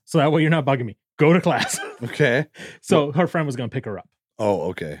class. So that way you're not bugging me. Go to class. Okay. So her friend was going to pick her up Oh,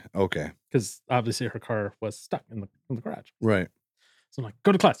 okay. Okay. because obviously her car was stuck in the garage. Right. So I'm like,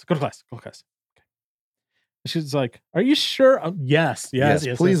 go to class, go to class, go to class. Okay. She's like, are you sure? Yes.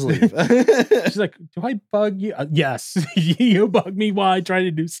 Please leave. She's like, do I bug you? Yes. You bug me while I try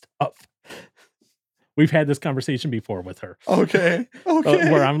to do stuff. We've had this conversation before with her. Okay.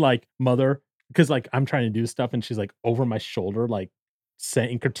 Okay. Where I'm like, mother, because like I'm trying to do stuff and she's like over my shoulder, like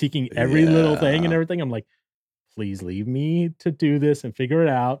saying, critiquing every little thing and Yeah. everything. I'm like, please leave me to do this and figure it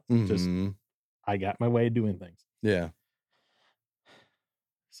out. Just, Mhm. I got my way of doing things. Yeah.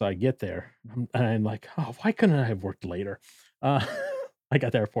 So I get there and I'm like, oh, why couldn't I have worked later? I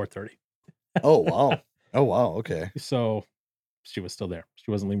got there at 4:30. Oh, wow. Oh, wow. Okay. So she was still there.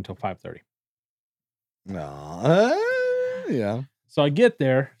 She wasn't leaving until 5:30. Aw, yeah. So I get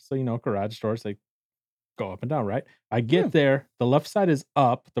there. So, garage doors, they go up and down, right? I get Yeah. there. The left side is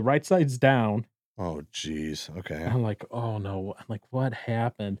up. The right side's down. Oh, geez. Okay. I'm like, oh no. I'm like, what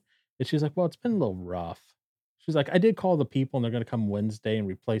happened? And she's like, well, it's been a little rough. She's like, I did call the people and they're going to come Wednesday and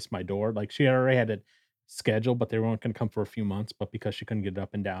replace my door. Like she already had it scheduled, but they weren't going to come for a few months. But because she couldn't get it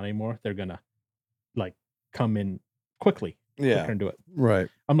up and down anymore, they're going to like come in quicker Yeah. and do it. Right.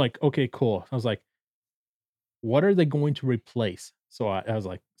 I'm like, okay, cool. I was like, what are they going to replace? So I was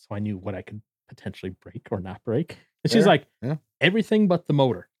like, so I knew what I could potentially break or not break. And she's Fair. like, Yeah. everything but the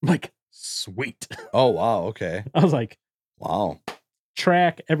motor. I'm like, sweet. Oh, wow. Okay. I was like, Wow.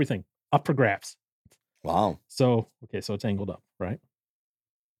 track, everything up for grabs. Wow. So, okay, so it's angled up, right?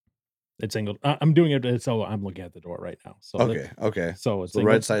 It's angled. I'm doing it. So I'm looking at the door right now. So Okay. Okay. so it's The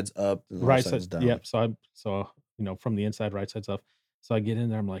right side's up and the right left side's side. down. Yep. So from the inside, right side's up. So I get in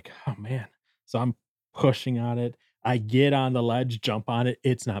there. I'm like, oh man. So I'm pushing on it. I get on the ledge, jump on it.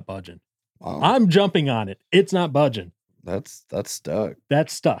 It's not budging. Wow. I'm jumping on it. It's not budging. That's stuck.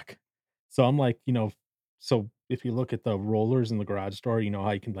 That's stuck. So I'm like, so if you look at the rollers in the garage door, you know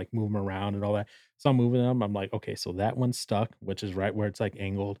how you can like move them around and all that. So I'm moving them. I'm like, okay, so that one's stuck, which is right where it's like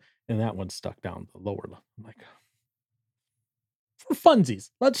angled, and that one's stuck down the lower level. I'm like, for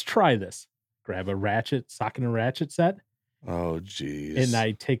funsies, let's try this. Grab a ratchet, socket and ratchet set, Oh, geez. and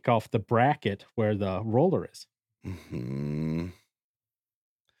I take off the bracket where the roller is. Mm-hmm.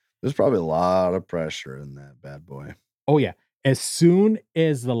 There's probably a lot of pressure in that bad boy. Oh yeah. As soon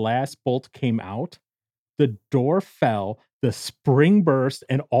as the last bolt came out, the door fell, the spring burst,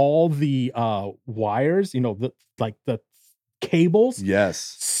 and all the wires, the cables,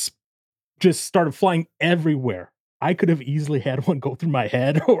 Yes. just started flying everywhere. I could have easily had one go through my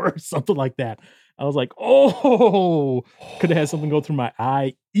head or something like that. I was like, oh, could have had something go through my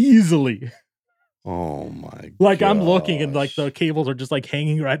eye easily. Oh my Like I'm looking and like gosh. the cables are just like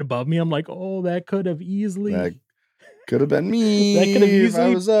hanging right above me. I'm like, oh, that could have easily That could have been me. That could have if I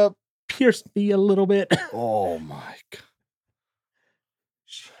easily- was up. pierced me a little bit. Oh my gosh.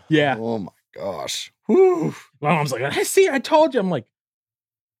 Yeah. Oh my gosh. Whew. My mom's like, I told you. I'm like,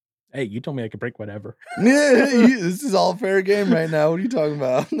 hey, you told me I could break whatever. Yeah, this is all fair game right now. What are you talking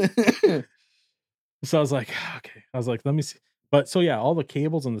about? So I was like, okay. I was like, let me see. But so yeah, all the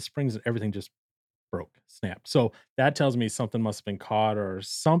cables and the springs and everything just broke, snapped. So that tells me something must have been caught or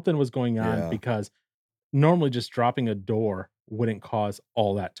something was going on Yeah. because normally just dropping a door wouldn't cause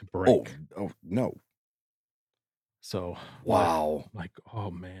all that to break. Oh no. So Wow. like, oh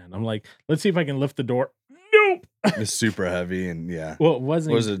man. I'm like, let's see if I can lift the door. Nope. It's super heavy and yeah. Well, it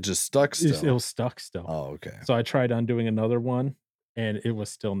wasn't. Was it just stuck It still? was stuck still. Oh, okay. So I tried undoing another one and it was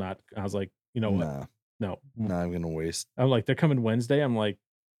still not. I was like, you know what? Nah, No. not even gonna waste. I'm like, they're coming Wednesday. I'm like,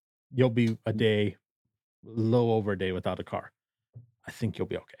 you'll be a day, low over a day without a car. I think you'll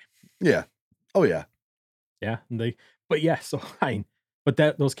be okay. Yeah. Oh yeah. Yeah. And but yeah, so fine. But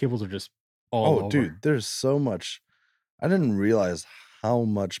those cables are just all over. Dude, there's so much. I didn't realize how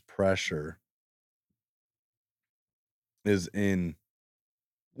much pressure is in,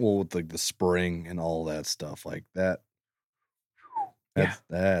 well, with like the spring and all that stuff like that.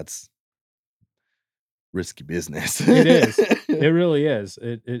 That's risky business. It is. It really is.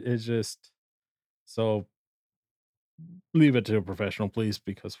 It's just so leave it to a professional, please,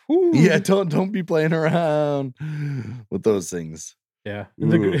 because Yeah, don't be playing around with those things. Yeah.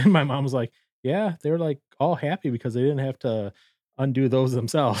 Ooh. And my mom was like, yeah, they're like all happy because they didn't have to undo those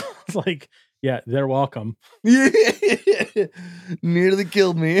themselves. It's like, yeah, they're welcome. Yeah. Nearly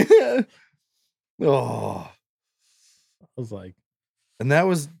killed me. Oh. I was like, And that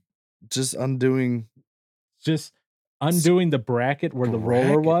was just undoing. just undoing the bracket where the roller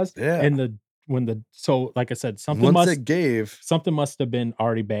Bracket, was. yeah. And so like I said, something Once must it gave. something must have been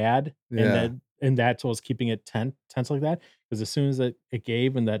already bad. Yeah. And that's what was keeping it tense like that. because as soon as it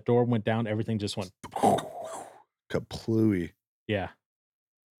gave and that door went down, everything just went. Kaplooey. Yeah.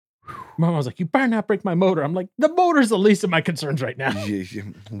 Mom was like, "You better not break my motor." I'm like, "The motor's the least of my concerns right now."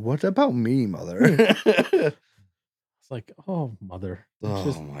 What about me, mother? It's like, "Oh, mother."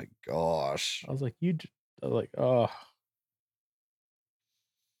 Oh my gosh. I was like, I was like, "Oh."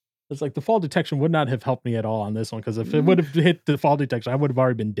 It's like the fall detection would not have helped me at all on this one, because if it would have hit the fall detection, I would have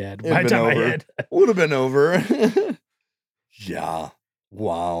already been dead by the time I hit. Would have been over. Yeah.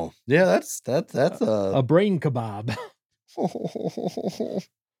 Wow. Yeah, that's A brain kebab.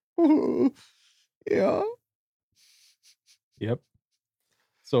 yeah. Yep.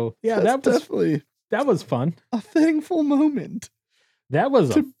 So yeah, That's definitely that was fun. a thankful moment. That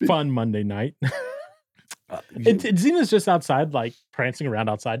was a fun Monday night. Xena's just outside, like prancing around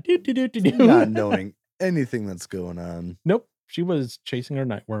outside, not knowing anything that's going on. Nope, she was chasing her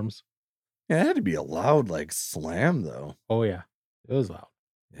nightworms. Yeah, it had to be a loud like slam though. Oh yeah, it was loud.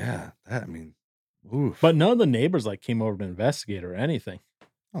 Yeah, that, I mean, oof. But none of the neighbors like came over to investigate or anything.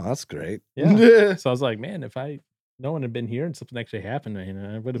 Oh, that's great. Yeah. So I was like, man, if no one had been here and something actually happened,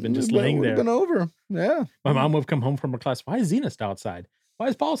 I would have been just laying there. Been over. Yeah. My mom would have come home from her class. Why is Xena still outside? Why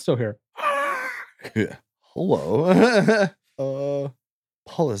is Paul still here? Yeah. Hello.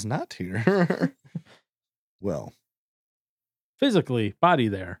 Paul is not here. Well, physically, body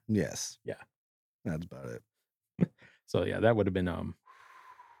there. Yes. Yeah. That's about it. So yeah, that would have been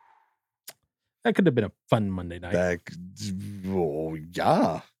that could have been a fun Monday night. Oh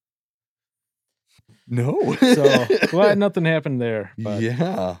yeah. No. So well, nothing happened there. But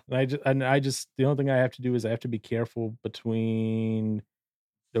yeah. I just the only thing I have to do is I have to be careful between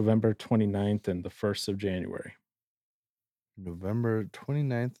November 29th and the 1st of January. November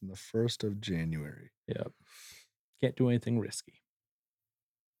 29th and the 1st of January. Yep. Can't do anything risky.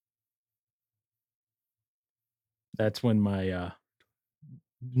 That's when my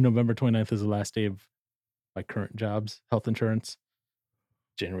November 29th is the last day of my current job's health insurance.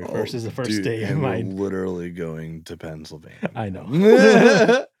 January 1st is the first day of mine. We're literally going to Pennsylvania. I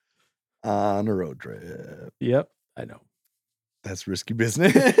know. On a road trip. Yep, I know. That's risky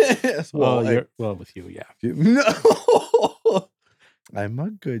business. Well, with you, yeah. No. I'm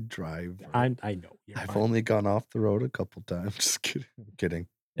a good driver. I know. I've only gone off the road a couple times. Just kidding. I'm kidding.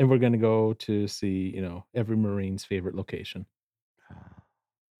 And we're going to go to see, every Marine's favorite location.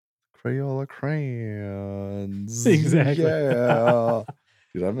 Crayola crayons. Exactly. Yeah.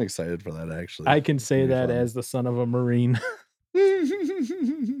 Dude, I'm excited for that, actually. I can say that as the son of a Marine.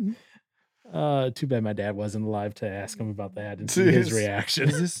 Too bad my dad wasn't alive to ask him about that and see his reaction.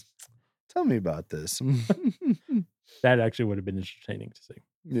 Tell me about this. That actually would have been entertaining to see.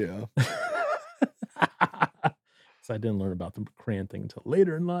 Yeah. So I didn't learn about the crayon thing until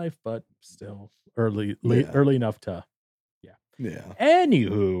later in life, but still early enough to, yeah.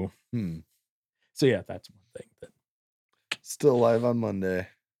 Anywho. So yeah, that's one thing that still live on Monday.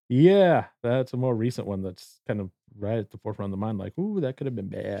 Yeah, that's a more recent one that's kind of right at the forefront of the mind. Like, ooh, that could have been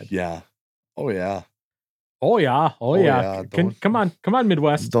bad. Yeah. Oh yeah. Oh yeah. Oh yeah. Come on,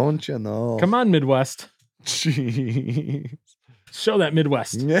 Midwest. Don't you know? Come on, Midwest. Jeez. Show that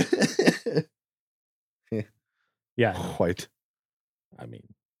Midwest. Yeah. Quite. I mean,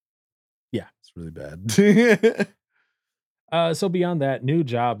 yeah. It's really bad. So beyond that, new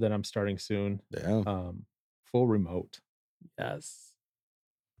job that I'm starting soon. Yeah. Full remote. Yes.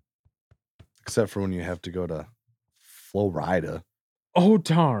 Except for when you have to go to Florida. Oh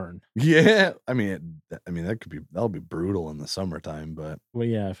darn. Yeah. I mean that'll be brutal in the summertime, but well,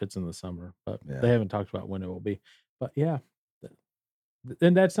 yeah, if it's in the summer, but they haven't talked about when it will be. But yeah.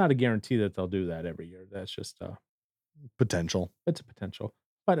 And that's not a guarantee that they'll do that every year. That's just potential. It's a potential.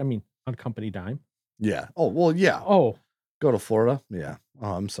 But I mean, on company dime. Yeah. Oh, well, yeah. Oh. Go to Florida? Yeah.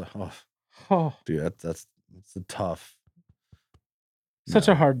 Oh, I'm so dude, that's a tough. Such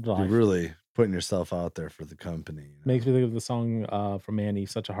a hard life. You're really putting yourself out there for the company. Makes me think of the song from Annie,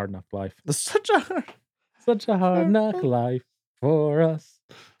 Such a Hard Knock Life. Such a hard knock life for us.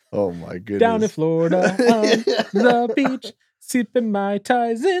 Oh my goodness. Down in Florida on the beach, sipping Mai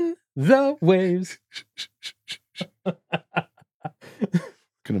Tais in the waves.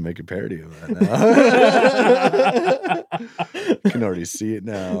 Gonna make a parody of that now. Can already see it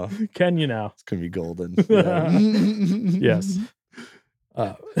now. Can you now? It's gonna be golden. Yes.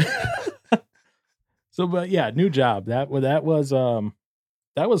 So, but yeah, new job. That was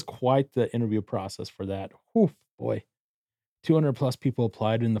quite the interview process for that. Whew, boy, 200 plus people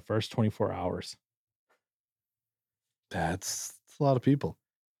applied in the first 24 hours. That's a lot of people.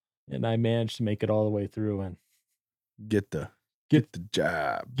 And I managed to make it all the way through and get the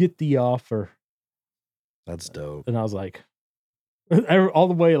job, get the offer. That's dope. And I was like, All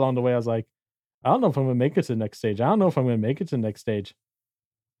the way along the way, I was like, I don't know if I'm gonna make it to the next stage. I don't know if I'm gonna make it to the next stage.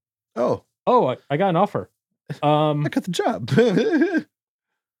 Oh, Oh, I got an offer. I got the job.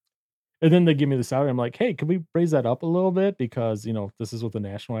 And then they give me the salary. I'm like, hey, could we raise that up a little bit? Because, this is what the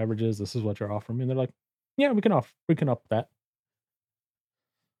national average is. This is what you're offering me. And they're like, yeah, we can up that.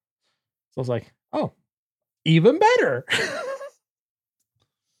 So I was like, oh, even better.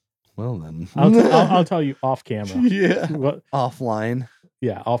 Well then, I'll tell you off camera. Yeah, What? offline.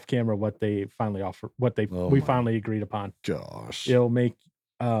 Yeah, off camera what they finally offer, we my finally agreed upon. Gosh. It'll make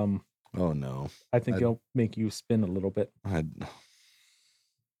Oh no. I think it'll make you spin a little bit.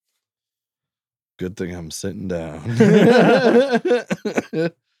 Good thing I'm sitting down.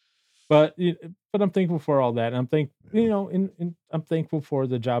 But I'm thankful for all that. And I'm thankful for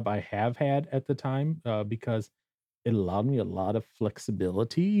the job I have had at the time, because it allowed me a lot of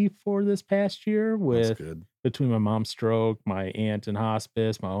flexibility for this past year That's with good. between my mom's stroke, my aunt in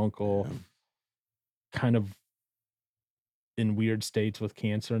hospice, my uncle Yeah. kind of in weird states with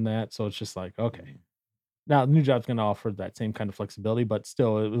cancer and that. So it's just like, okay. Now the new job's gonna offer that same kind of flexibility, but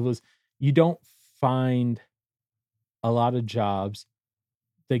still you don't find a lot of jobs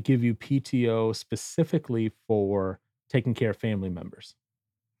that give you PTO specifically for taking care of family members.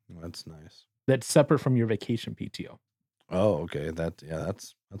 That's nice. That's separate from your vacation PTO. Oh, okay. That's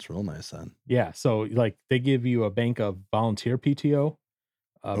real nice then. Yeah, so, like, they give you a bank of volunteer PTO,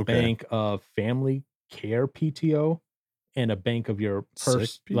 a Okay. bank of family care PTO, and a bank of your Sick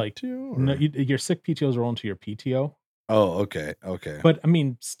like PTO no, or- your sick PTOs roll into your PTO, Oh, okay. Okay. but, I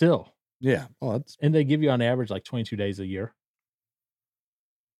mean, still, Yeah. Oh, that's and they give you on average, like, 22 days a year.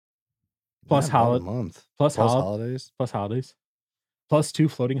 Plus about a holi month. plus Plus hol holidays. plus holidays, plus 2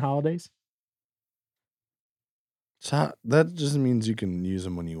 floating holidays. So that just means you can use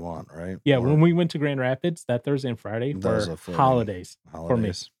them when you want, right? Yeah, Or when we went to Grand Rapids, that Thursday and Friday that was were a floating holidays for me.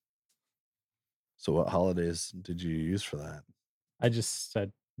 holidays. So what holidays did you use for that? I just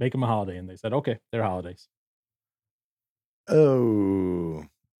said, "Make them a holiday," and they said, "Okay, they're holidays." Oh,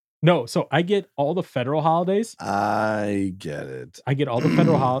 No, so I get all the federal holidays. I get it. I get all the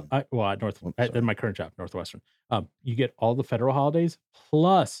federal at sorry. my current job, Northwestern. You get all the federal holidays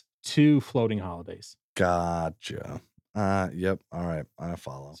plus 2 floating holidays. Gotcha. Yep. All right. I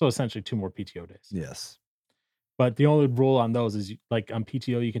follow. So essentially 2 more PTO days. Yes. But the only rule on those is like on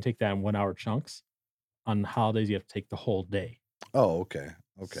PTO, you can take that in 1-hour chunks. On holidays, you have to take the whole day. Oh, okay.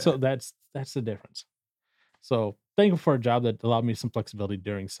 Okay. So that's the difference. So thankful for a job that allowed me some flexibility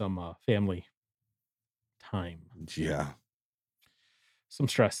during some family time. Yeah. Some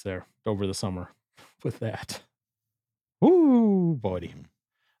stress there over the summer with that. Ooh, boy.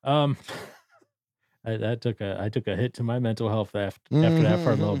 Mhm. I took a hit to my mental health after that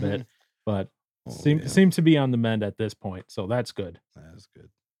for a little bit, but Oh, seems to be on the mend at this point, so that's good. That is good.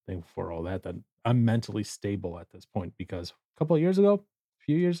 Thankful for all that I'm mentally stable at this point because a couple of years ago,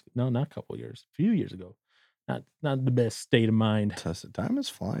 few years no, not a couple of years, a few years ago, not the best state of mind. Time is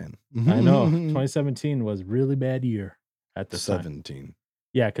flying. I know 2017 was a really bad year at this time. 17.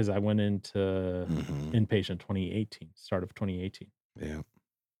 Yeah, because I went into Mhm. inpatient 2018, start of 2018. Yeah.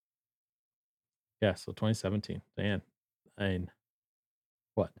 Yeah, so 2017. Man, I mean,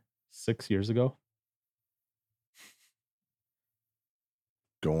 what, 6 years ago?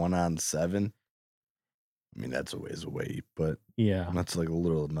 Going on 7. I mean, that's a ways away, but Yeah. that's like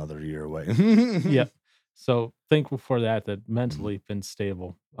another year away. Yep. So thankful for that Mm-hmm. mentally been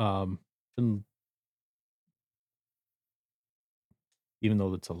stable. Been even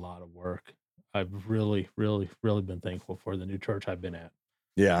though it's a lot of work, I've really, really, really been thankful for the new church I've been at.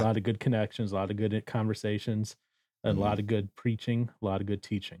 A Yeah. lot of good connections, a lot of good conversations, a lot of good preaching, a lot of good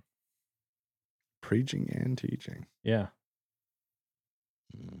teaching. Preaching and teaching. Yeah.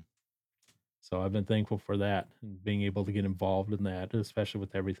 Mm. So I've been thankful for that and being able to get involved in that, especially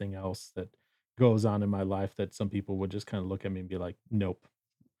with everything else that goes on in my life that some people would just kind of look at me and be like, nope.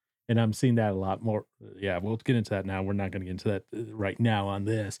 And I'm seeing that a lot more. Yeah, we'll get into that now. We're not going to get into that right now on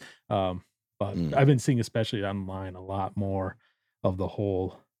this. But I've been seeing, especially online, a lot more of the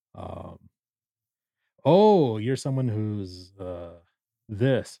whole, um, oh, you're someone who's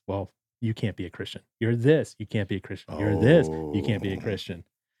this. Well, you can't be a Christian. You're this. You can't be a Christian. You're this. You can't be a Oh, Christian.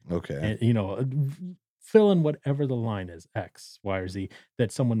 okay. And fill in whatever the line is, X, Y, or Z,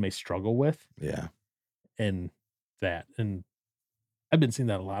 that someone may struggle with, Yeah. and that. And I've been seeing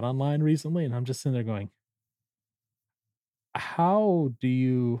that a lot online recently, and I'm just sitting there going, how do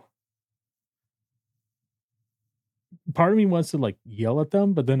you part of me wants to, like, yell at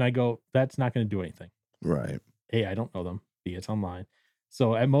them, but then I go, "That's not gonna do anything. Right. A, I don't know them. B, it's online."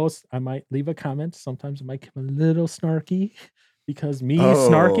 So, at most, I might leave a comment. Sometimes it might get a little snarky, because me Oh.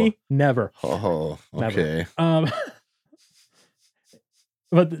 snarky, never, Oh, never. okay.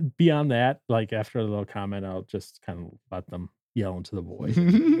 But beyond that, like after a little comment, I'll just kind of let them yell into the void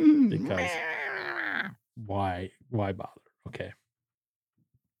because why bother? Okay.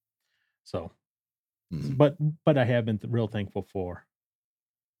 So, Mm, but I have been real thankful for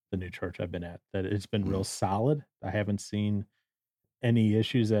the new church I've been at, that it's been mm. real solid. I haven't seen any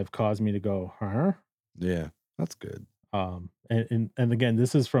issues that have caused me to go, huh? Yeah, that's good. And again,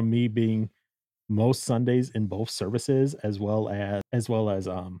 this is from me being most Sundays in both services, as well as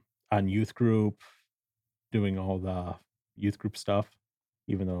on youth group, doing all the youth group stuff.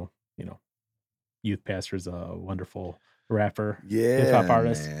 Even though you know, youth pastor's a wonderful rapper, hip hop Yeah,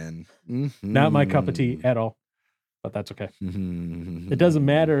 artist, man. not my cup of tea Mhm. at all, but that's okay. It doesn't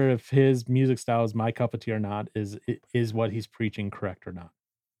matter if his music style is my cup of tea or not. Is what he's preaching correct or not?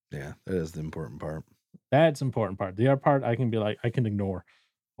 Yeah, that is the important part. That's the important part. The other part, I can be like, I can ignore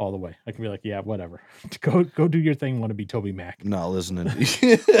all the way. I can be like, yeah, whatever. Go do your thing. Want to be Toby Mac? Not listening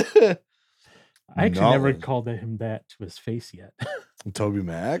to I actually Not never lis called him that to his face yet. Toby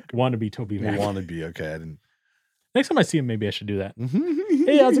Mac? Want to be Toby Mac? Wanna be, okay, I didn't Next time I see him, maybe I should do that.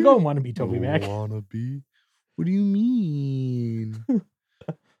 Hey, how's it going? Want to be Toby Mac? Wanna be? What do you mean?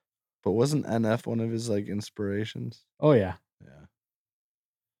 But wasn't NF one of his, like, inspirations? Oh yeah. Yeah.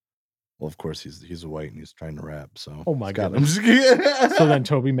 Well, of course, he's white and he's trying to rap, so Oh my it's got I'm goodness. just kidding. So then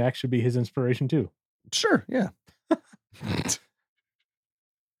Toby Mac should be his inspiration too. Sure, yeah.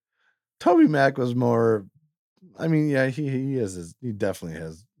 Toby Mac was more I mean, yeah, he definitely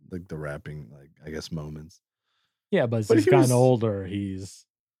has, like, the rapping, like, I guess, moments. Yeah, but as But he's he gotten was older, he's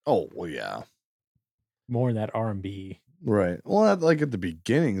Oh, well, yeah. more in that R&B. Right. Well, at the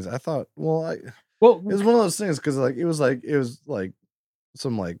beginnings, I thought it Well, was one of those things because it was like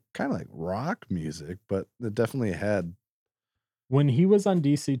some, like, kinda like rock music, but it definitely had when he was on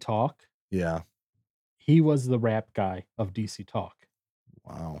DC Talk, yeah. he was the rap guy of DC Talk.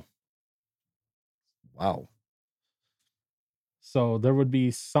 Wow. Wow. So there would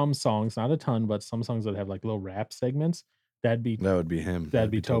be some songs, not a ton, but some songs that have like little rap segments. That'd be That would be him. that'd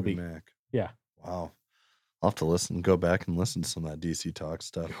That'd be be Toby Toby. Mac. Yeah. Wow. I'll have to go back and listen to some of that DC Talk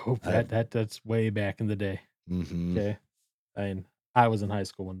stuff. Oh, I have that's way back in the day. mhm. Okay. And I was in high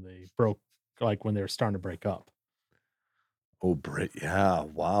school when they broke, like when they were starting to break up. Oh, Brit, yeah,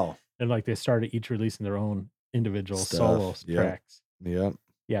 wow. And like they started each releasing their own individual solo Stuff. Yep. tracks. Yep.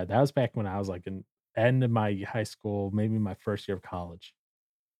 Yeah, that was back when I was like in end of my high school, maybe my first year of college.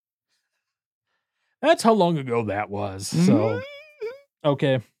 That's how long ago that was. Mhm. So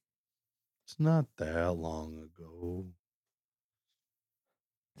okay. It's not that long ago.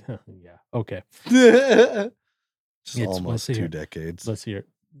 Yeah. Okay. Just It's let's almost see 2 here. decades. Let's see here.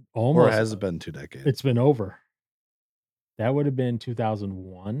 Or Almost has it been 2 decades? it's been over. That would have been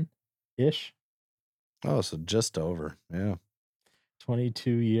 2001-ish, Oh, so just over. Yeah.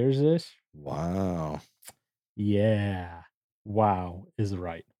 22 years-ish. Wow. Yeah. Wow is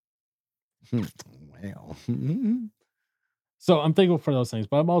right. Wow. So I'm thankful for those things,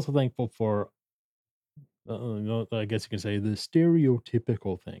 but I'm also thankful for, I guess you can say the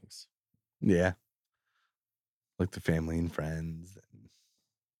stereotypical things. Yeah. Like the family and friends.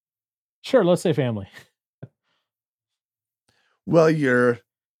 Sure, let's say family. Well, your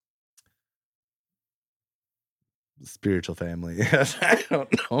spiritual family. Yes, I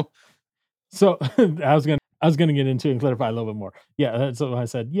don't know. So I was gonna get into and clarify a little bit more. Yeah, that's what I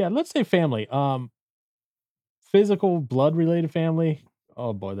said. Yeah, let's say family. Physical blood related family.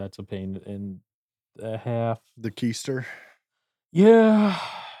 Oh boy, that's a pain in the half. The keister. Yeah.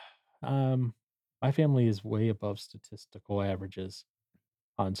 Um, my family is way above statistical averages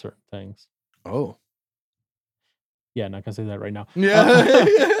on certain things. Oh. Yeah, not gonna say that right now.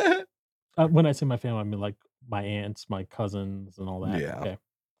 Yeah. When I say my family, I mean like my aunts, my cousins, and all that. Yeah. Okay.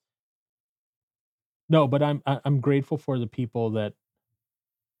 No, but I'm grateful for the people that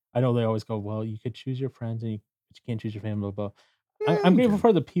I know. They always go, well, you could choose your friends, and but you can't choose your family. Blah, blah. I'm grateful Okay.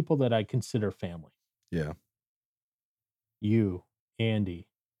 for the people that I consider family. Yeah. You, Andy,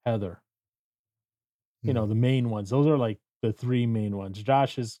 Heather. Mm. The main ones. Those are like the three main ones.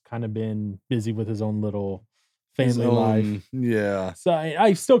 Josh has kind of been busy with his own little His family life. own yeah. So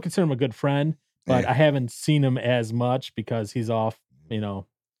I still consider him a good friend, but Eh. I haven't seen him as much because he's off,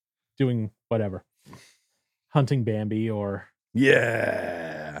 doing whatever, hunting Bambi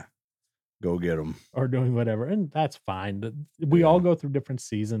Yeah. Go get him. or doing whatever, and that's fine. We all Yeah. go through different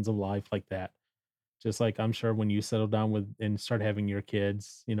seasons of life like that. Just like I'm sure when you settle down with and start having your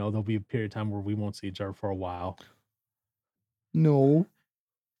kids, there'll be a period of time where we won't see each other for a while. No.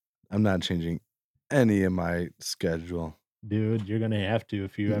 I'm not changing any of my schedule. Dude, you're gonna have to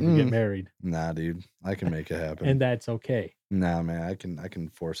if you ever get married, Nah, dude, I can make it happen. and that's okay. Nah, man, I can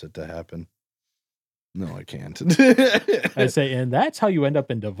force it to happen. No, I can't. I say, and that's how you end up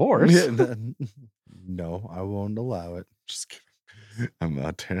in divorce. No, I won't allow it. Just kidding. I'm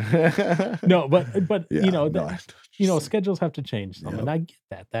not. No, but Yeah, you know, no, schedules have to change some, and Yep. I get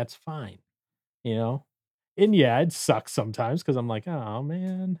that. That's fine. You know, and yeah, it sucks sometimes because I'm like, oh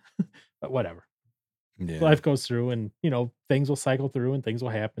man, but whatever. Yeah. Life goes through, and things will cycle through, and things will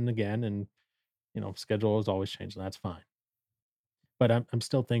happen again, and schedule is always changing. That's fine. But I'm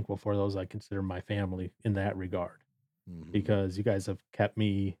still thankful for those I consider my family in that regard Mhm. because you guys have kept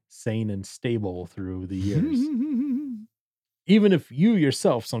me sane and stable through the years. Even if you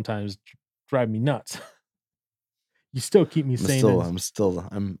yourself sometimes drive me nuts, you still keep me sane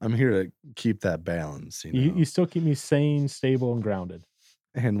and I'm here to keep that balance, you still keep me sane, stable, and grounded.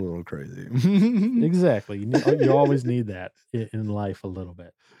 and a little crazy. Exactly. You always need that in life a little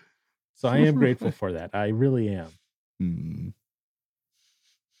bit. So I am grateful for that. I really am. Mm,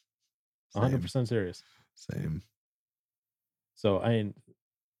 same, 100% serious. same. So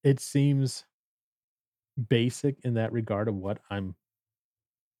it seems basic in that regard of what I'm.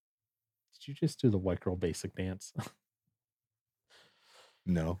 Did you just do the white girl basic dance?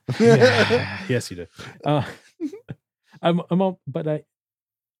 No. Yeah. Yes, you did. Uh, I'm all, but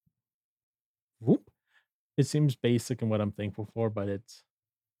whoop, it seems basic in what I'm thankful for, but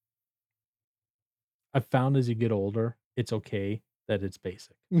I've found as you get older, it's okay that it's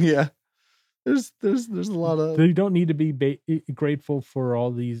basic. Yeah. There's a lot of You don't need to be grateful for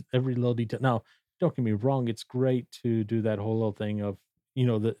all these every little detail. Now, don't get me wrong; it's great to do that whole little thing of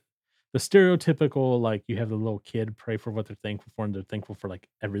the stereotypical like you have the little kid pray for what they're thankful for, and they're thankful for like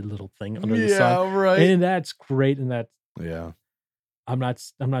every little thing under the sun, Yeah, right. and that's great. And that Yeah. I'm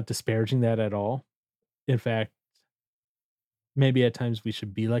not disparaging that at all. In fact, maybe at times we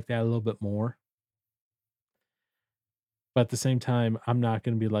should be like that a little bit more. But at the same time, I'm not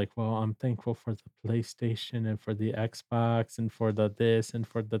gonna be like, "Well, I'm thankful for the PlayStation and for the Xbox and for the this and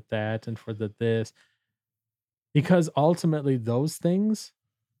for the that and for the this," because ultimately those things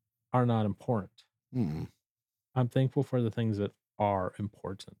are not important. Mm, I'm thankful for the things that are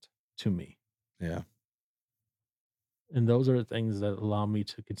important to me, yeah. and those are the things that allow me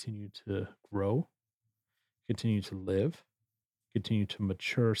to continue to grow, continue to live, continue to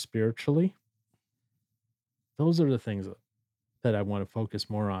mature spiritually. Those are the things that I wanna focus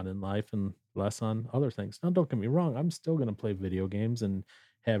more on in life and less on other things. Now, don't get me wrong, I'm still gonna play video games and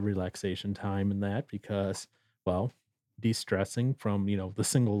have relaxation time in that because, well, de-stressing from, the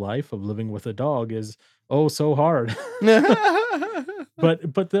single life of living with a dog is, oh, so hard.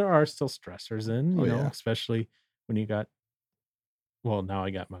 But there are still stressors in, Oh, yeah. especially when you got well, now I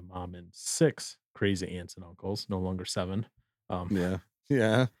got my mom and 6 crazy aunts and uncles, no longer 7, um, Yeah.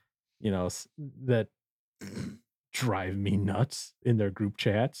 Yeah. that drive me nuts in their group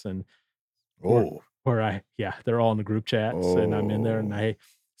chats and Or Oh. they're all in the group chats, and I'm in there, and Oh. I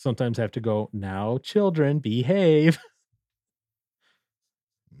sometimes have to go, "Now, children, behave,"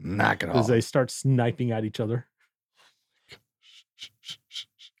 Knock it as they off. start sniping at each other.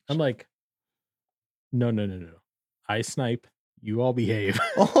 I'm like, "No, no, no, no. I snipe, you all behave."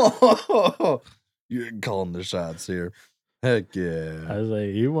 Oh, you're calling the shots here. Heck I yeah. was like,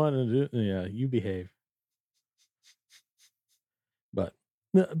 "You wanna do yeah, you behave." But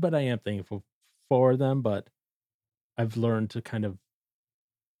but I am thankful for them, but I've learned to kind of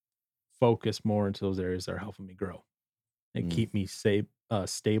focus more into those areas that are helping me grow and Mm, keep me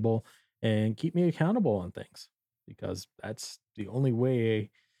stable and keep me accountable on things because that's the only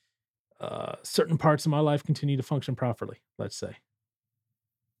way certain parts of my life continue to function properly. Let's say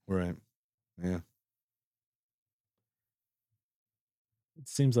right. Yeah. it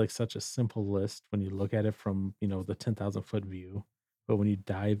seems like such a simple list when you look at it from the 10,000-foot view, but when you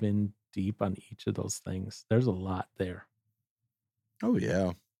dive in deep on each of those things, there's a lot there. Oh,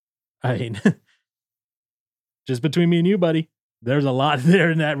 yeah. I mean, just between me and you, buddy, there's a lot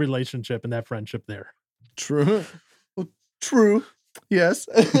there in that relationship and that friendship there. True. Well, true. Yes.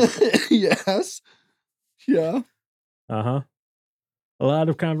 Yes. Yeah. Uh huh. A lot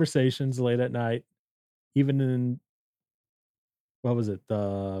of conversations late at night, even in what was it?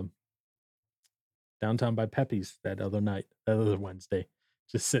 The downtown by Pepe's that other Wednesday,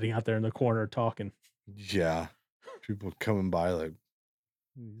 just sitting out there in the corner talking. Yeah. People coming by like,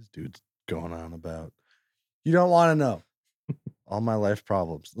 "What are these dudes going on about?" You don't want to know all my life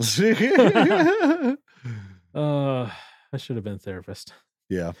problems. Uh, I should have been a therapist.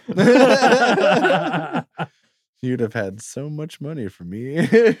 Yeah. You'd have had so much money from me.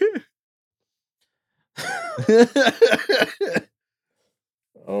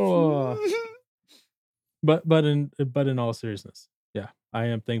 Oh, but in all seriousness, yeah, I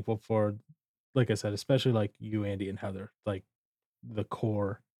am thankful for, like I said, especially like you, Andy, and Heather, like the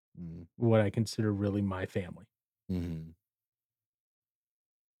core, Mm, what I consider really my family. mhm.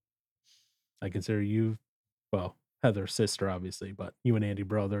 I consider you, well, Heather's sister, obviously, but you and Andy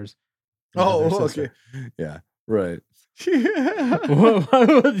brothers, and Heather's Oh, okay. sister. Yeah, right. Yeah. What?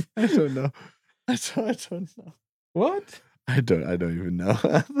 I don't know. I don't know. What? I don't even know.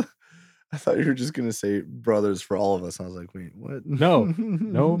 I thought you were just gonna say brothers for all of us. I was like, wait, what? No,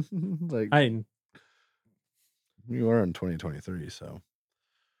 no, Like I. you are in 2023, so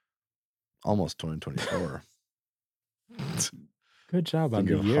almost 2024. Good job on Think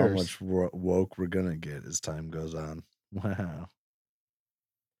the of how years. much woke we're gonna get as time goes on. Wow.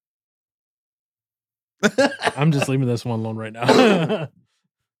 I'm just leaving this one alone right now.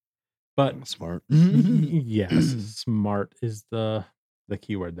 But Smart. yes, smart is the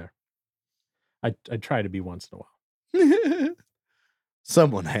key word there. I try to be once in a while.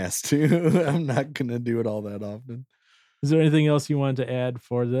 Someone has to. I'm not gonna do it all that often. Is there anything else you wanted to add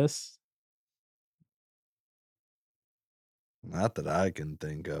for this? Not that I can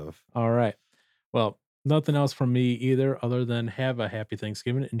think of. All right. Well, nothing else from me either, other than have a happy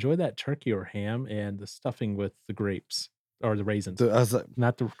Thanksgiving. Enjoy that turkey or ham and the stuffing with the grapes or the raisins, I was like,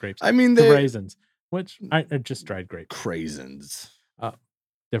 not the grapes, I mean, the they raisins, which I just dried grapes. craisins. Uh,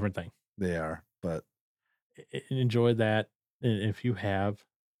 different thing. They are, but Enjoy that. And if you have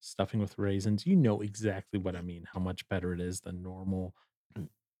stuffing with raisins, you know exactly what I mean, how much better it is than normal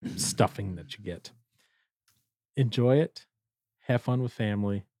stuffing that you get. Enjoy it. Have fun with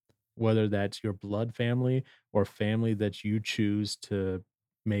family, whether that's your blood family or family that you choose to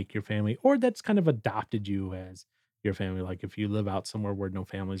make your family, or that's kind of adopted you as your family. Like if you live out somewhere where no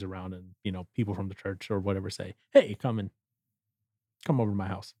family's around and, people from the church or whatever say, "Hey, come over to my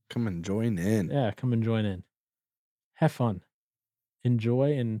house." come and join in. Yeah, come and join in. Have fun.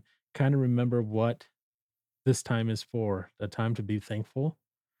 Enjoy and kind of remember what this time is for. A time to be thankful,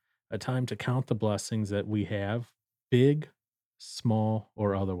 a time to count the blessings that we have, big, small,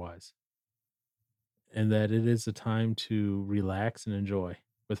 or otherwise, and that it is a time to relax and enjoy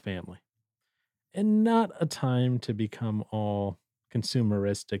with family, and not a time to become all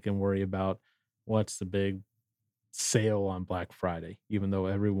consumeristic and worry about what's the big sale on Black Friday, even though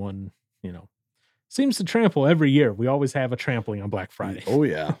everyone, you know, seems to trample every year. We always have a trampling on Black Friday. Oh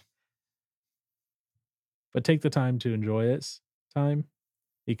yeah. But take the time to enjoy this time,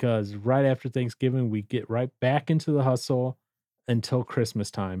 because right after Thanksgiving, we get right back into the hustle until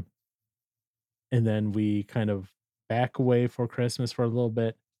Christmas time. And then we kind of back away for Christmas for a little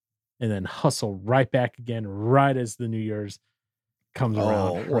bit and then hustle right back again right as the New Year's comes around,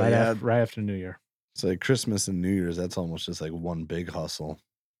 Oh, well, yeah. right after New Year. It's like Christmas and New Year's, that's almost just like one big hustle.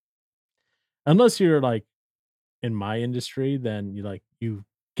 Unless you're like in my industry, then you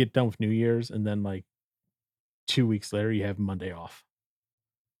get done with New Year's and then like 2 weeks later you have Monday off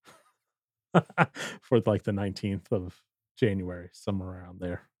for like the 19th of January, somewhere around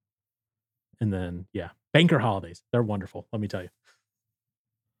there. And then yeah, banker holidays. They're wonderful, let me tell you.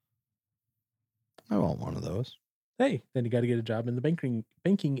 I want one of those. Hey, then you got to get a job in the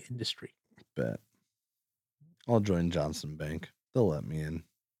banking industry. Bet. I'll join Johnson Bank. They'll let me in.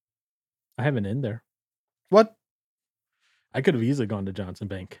 I have an in there. What? I could have easily gone to Johnson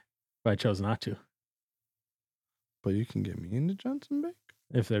Bank, but I chose not to. But you can get me into Johnson Bank?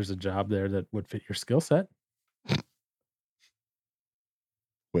 If there's a job there that would fit your skill set.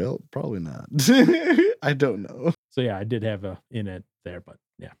 Well, probably not. I don't know. So yeah, I did have a in it there, but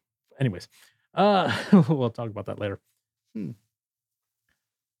yeah. Anyways, we'll talk about that later. Hmm.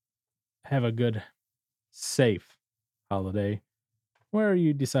 Have a good, safe holiday where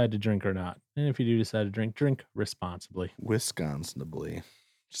you decide to drink or not. And if you do decide to drink, drink responsibly. Wisconsinably.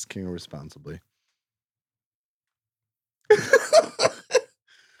 Just king responsibly.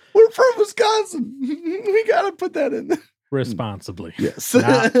 We're from Wisconsin. We gotta put that in there. Responsibly. Yes.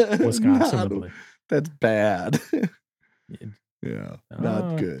 Not Wisconsinably. That's bad. Yeah. Yeah.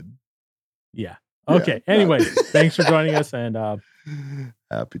 Not good. Yeah. Yeah, Okay. Anyways, thanks for joining us. And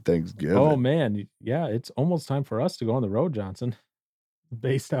happy Thanksgiving. oh man, yeah, it's almost time for us to go on the road, Johnson.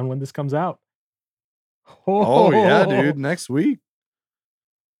 Based on when this comes out. Oh yeah, dude. Next week.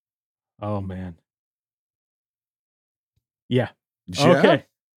 Oh man. Yeah. Yeah. Okay.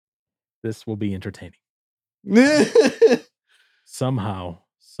 This will be entertaining. Somehow,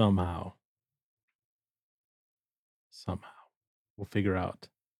 we'll figure out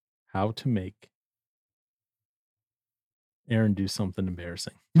how to make Aaron do something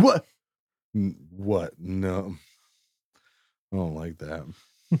embarrassing. What? What? No. I don't like that.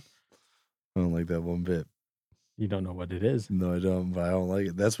 I don't like that one bit. You don't know what it is. No, I don't, but I don't like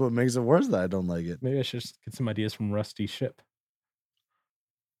it. That's what makes it worse that I don't like it. Maybe I should just get some ideas from Rusty Ship.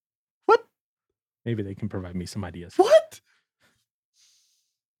 What? Maybe they can provide me some ideas. What?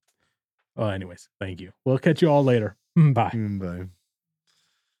 Well, anyways, thank you. We'll catch you all later. Bye. Bye.